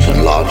equations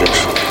and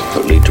logics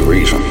that lead to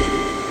reason.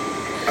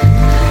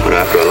 But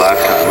after a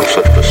lifetime of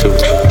such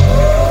pursuits,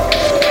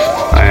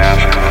 I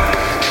ask,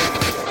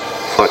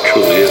 what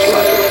truly is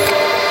logic?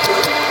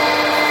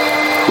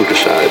 Who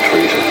decides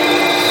reason?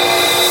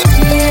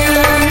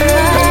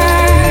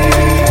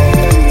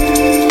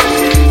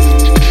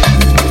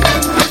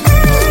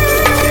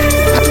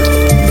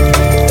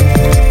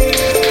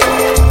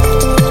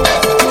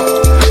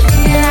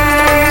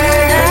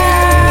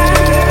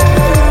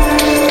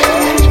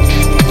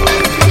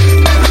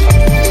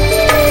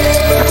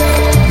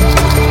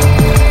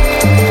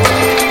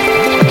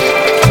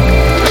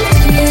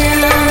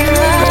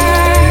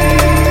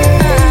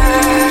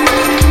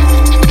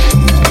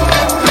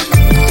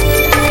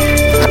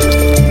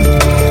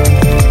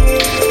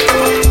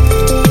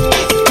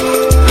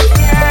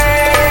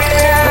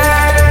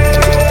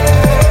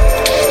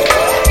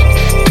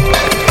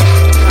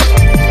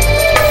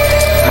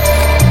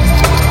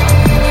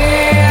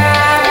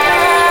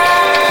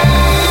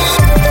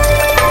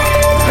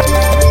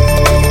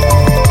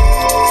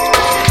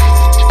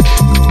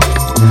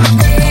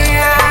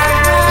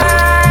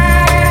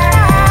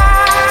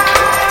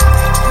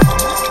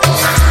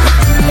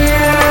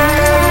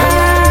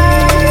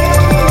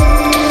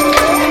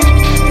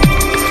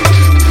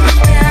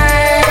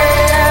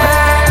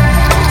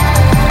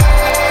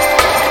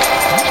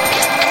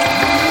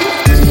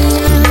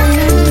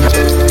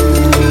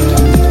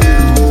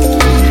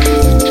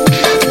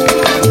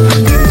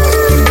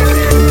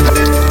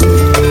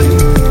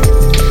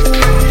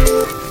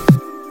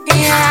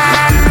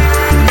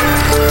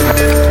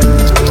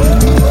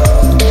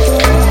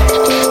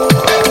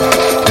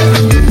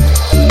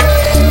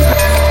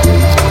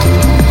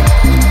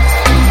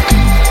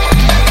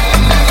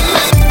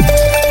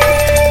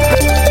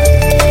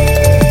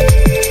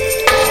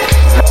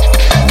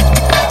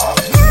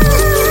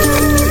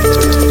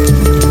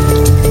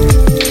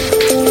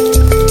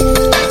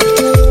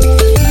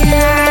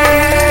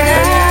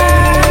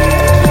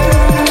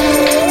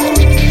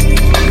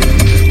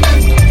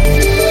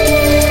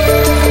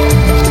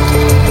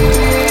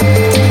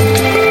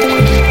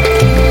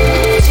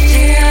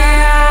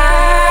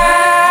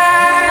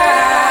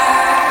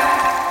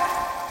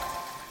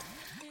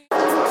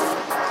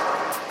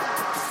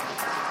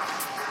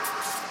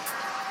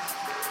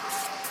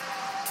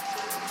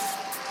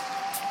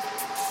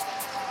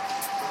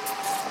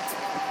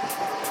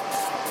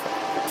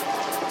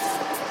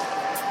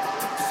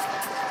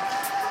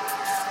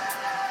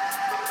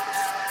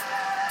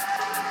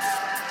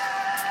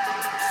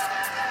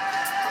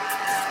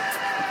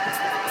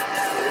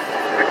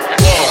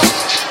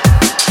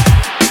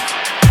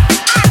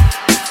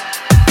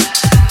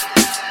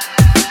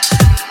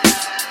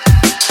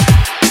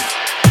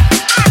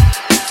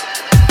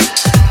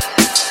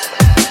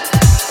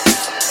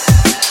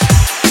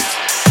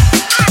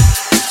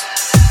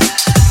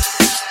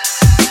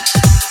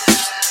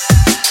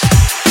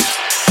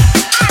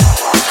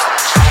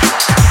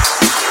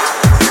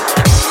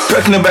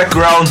 in the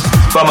background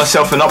by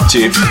myself and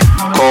Optive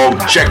called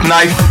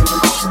Jackknife,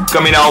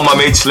 coming out on my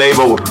mate's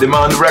label,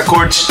 Demand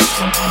Records.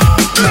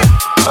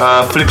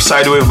 Flip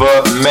side with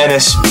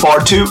Menace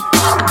Part 2.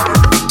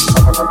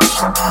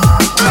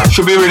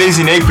 Should be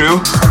released in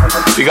April.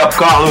 Big up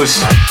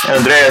Carlos and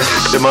Andreas,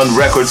 Demand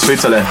Records,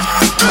 Switzerland.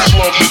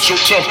 Love hit your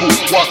temple,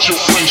 watch your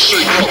flame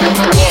shake up.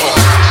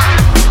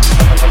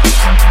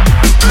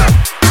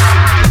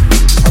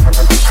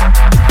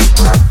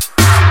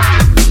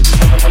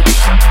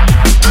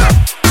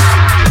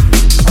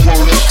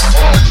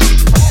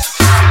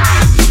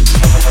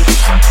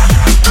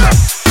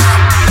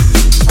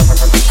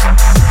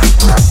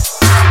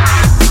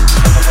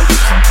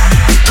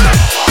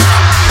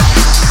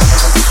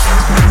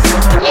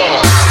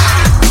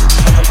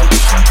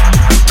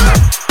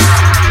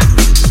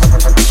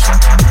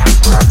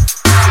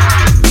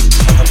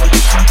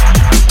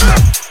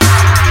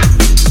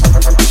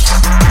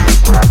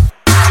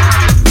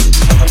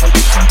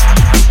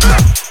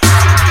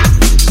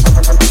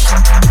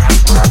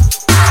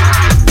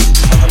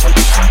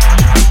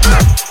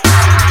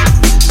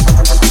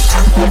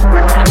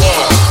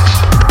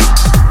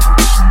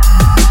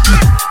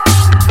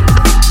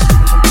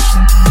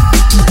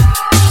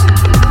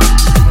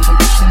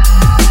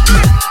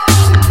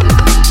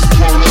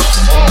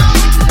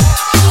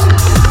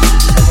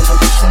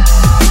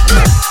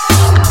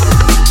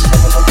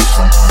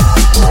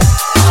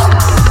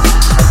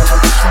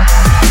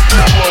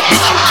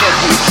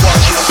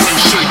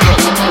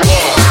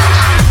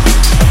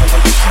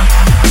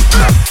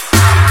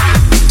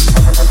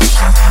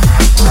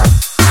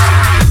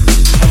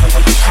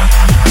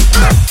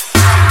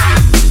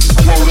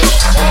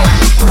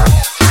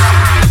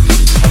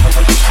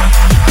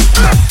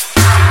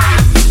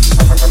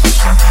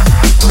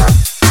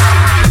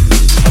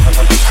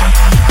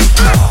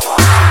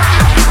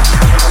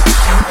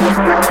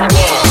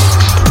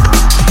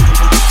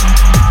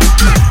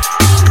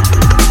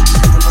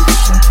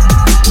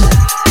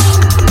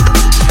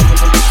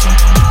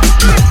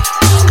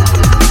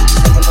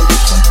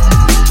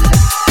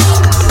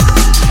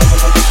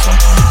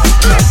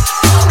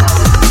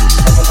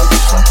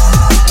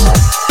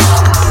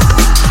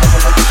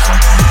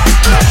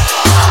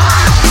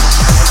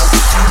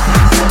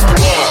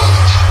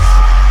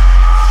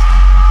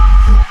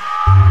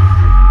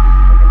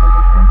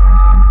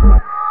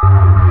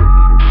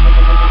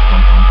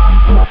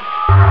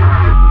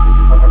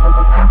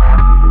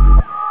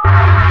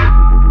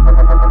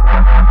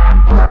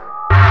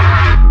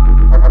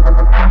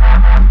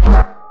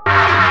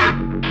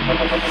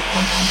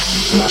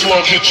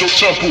 Hit your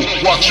temple,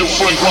 watch your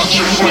friend, watch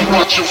your friend,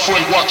 watch your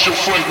friend, watch your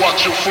friend,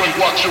 watch your friend,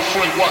 watch your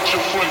friend, watch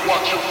your friend,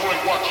 watch your friend,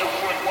 watch your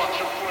friend, watch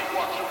your friend,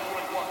 watch your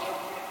friend, watch your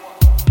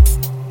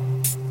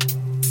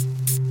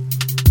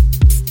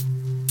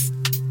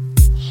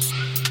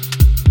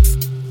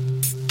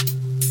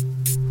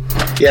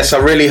friend. Yes, I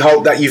really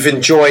hope that you've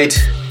enjoyed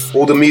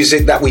all the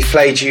music that we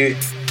played you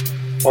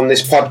on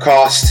this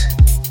podcast.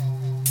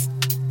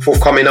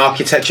 Forthcoming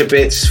architecture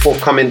bits,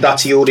 forthcoming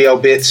Dutty audio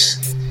bits.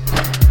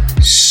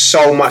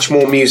 So much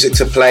more music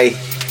to play.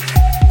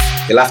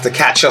 You'll have to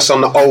catch us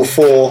on the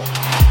 04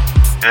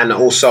 and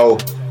also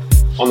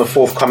on the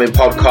forthcoming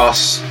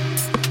podcasts.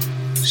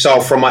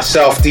 So from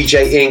myself,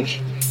 DJ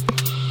Ink,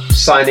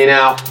 signing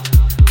out.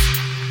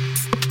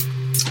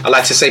 I'd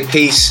like to say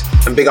peace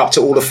and big up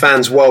to all the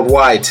fans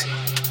worldwide.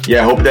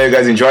 Yeah, hope that you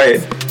guys enjoy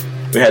it.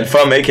 We had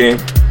fun making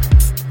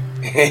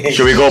it.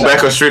 Should we go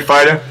back on Street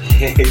Fighter?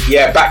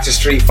 Yeah, back to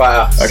Street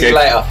Fighter. Okay. See you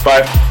later.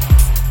 Bye.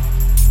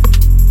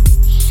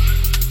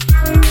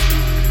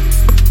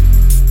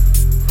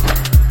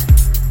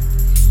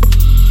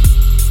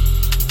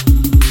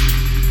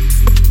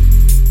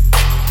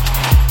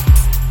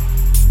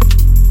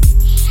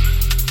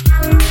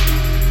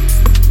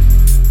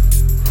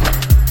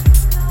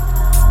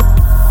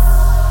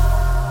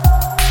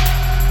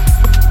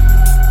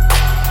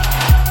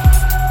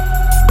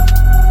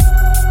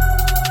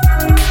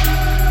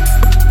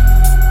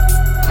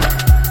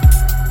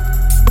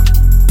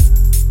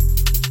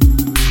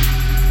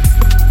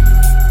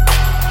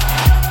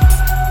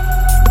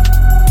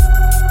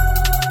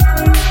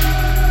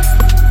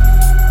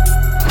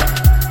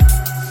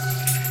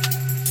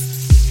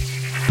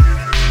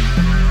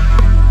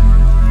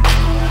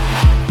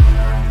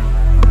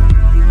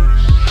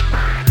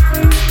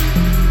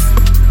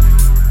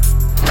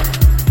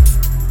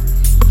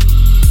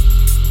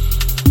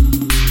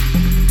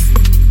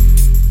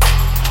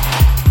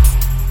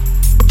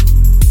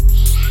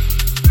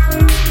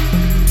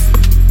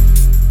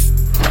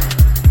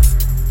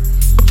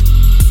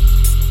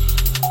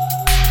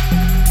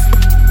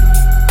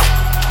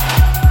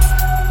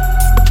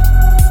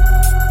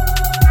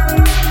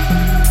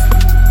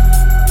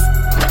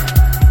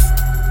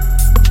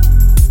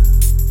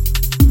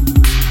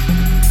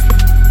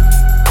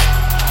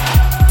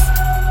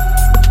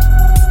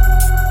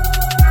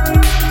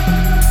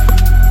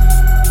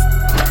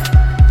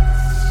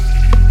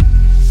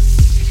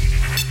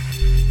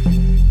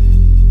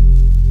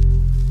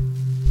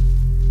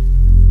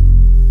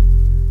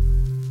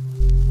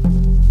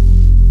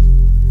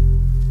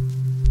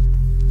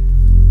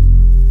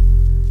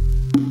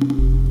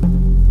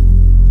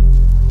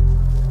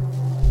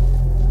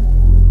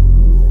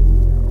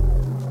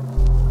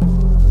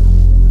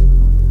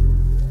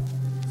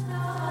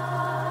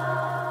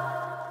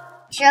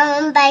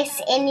 Drum and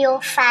bass in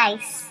your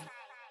face.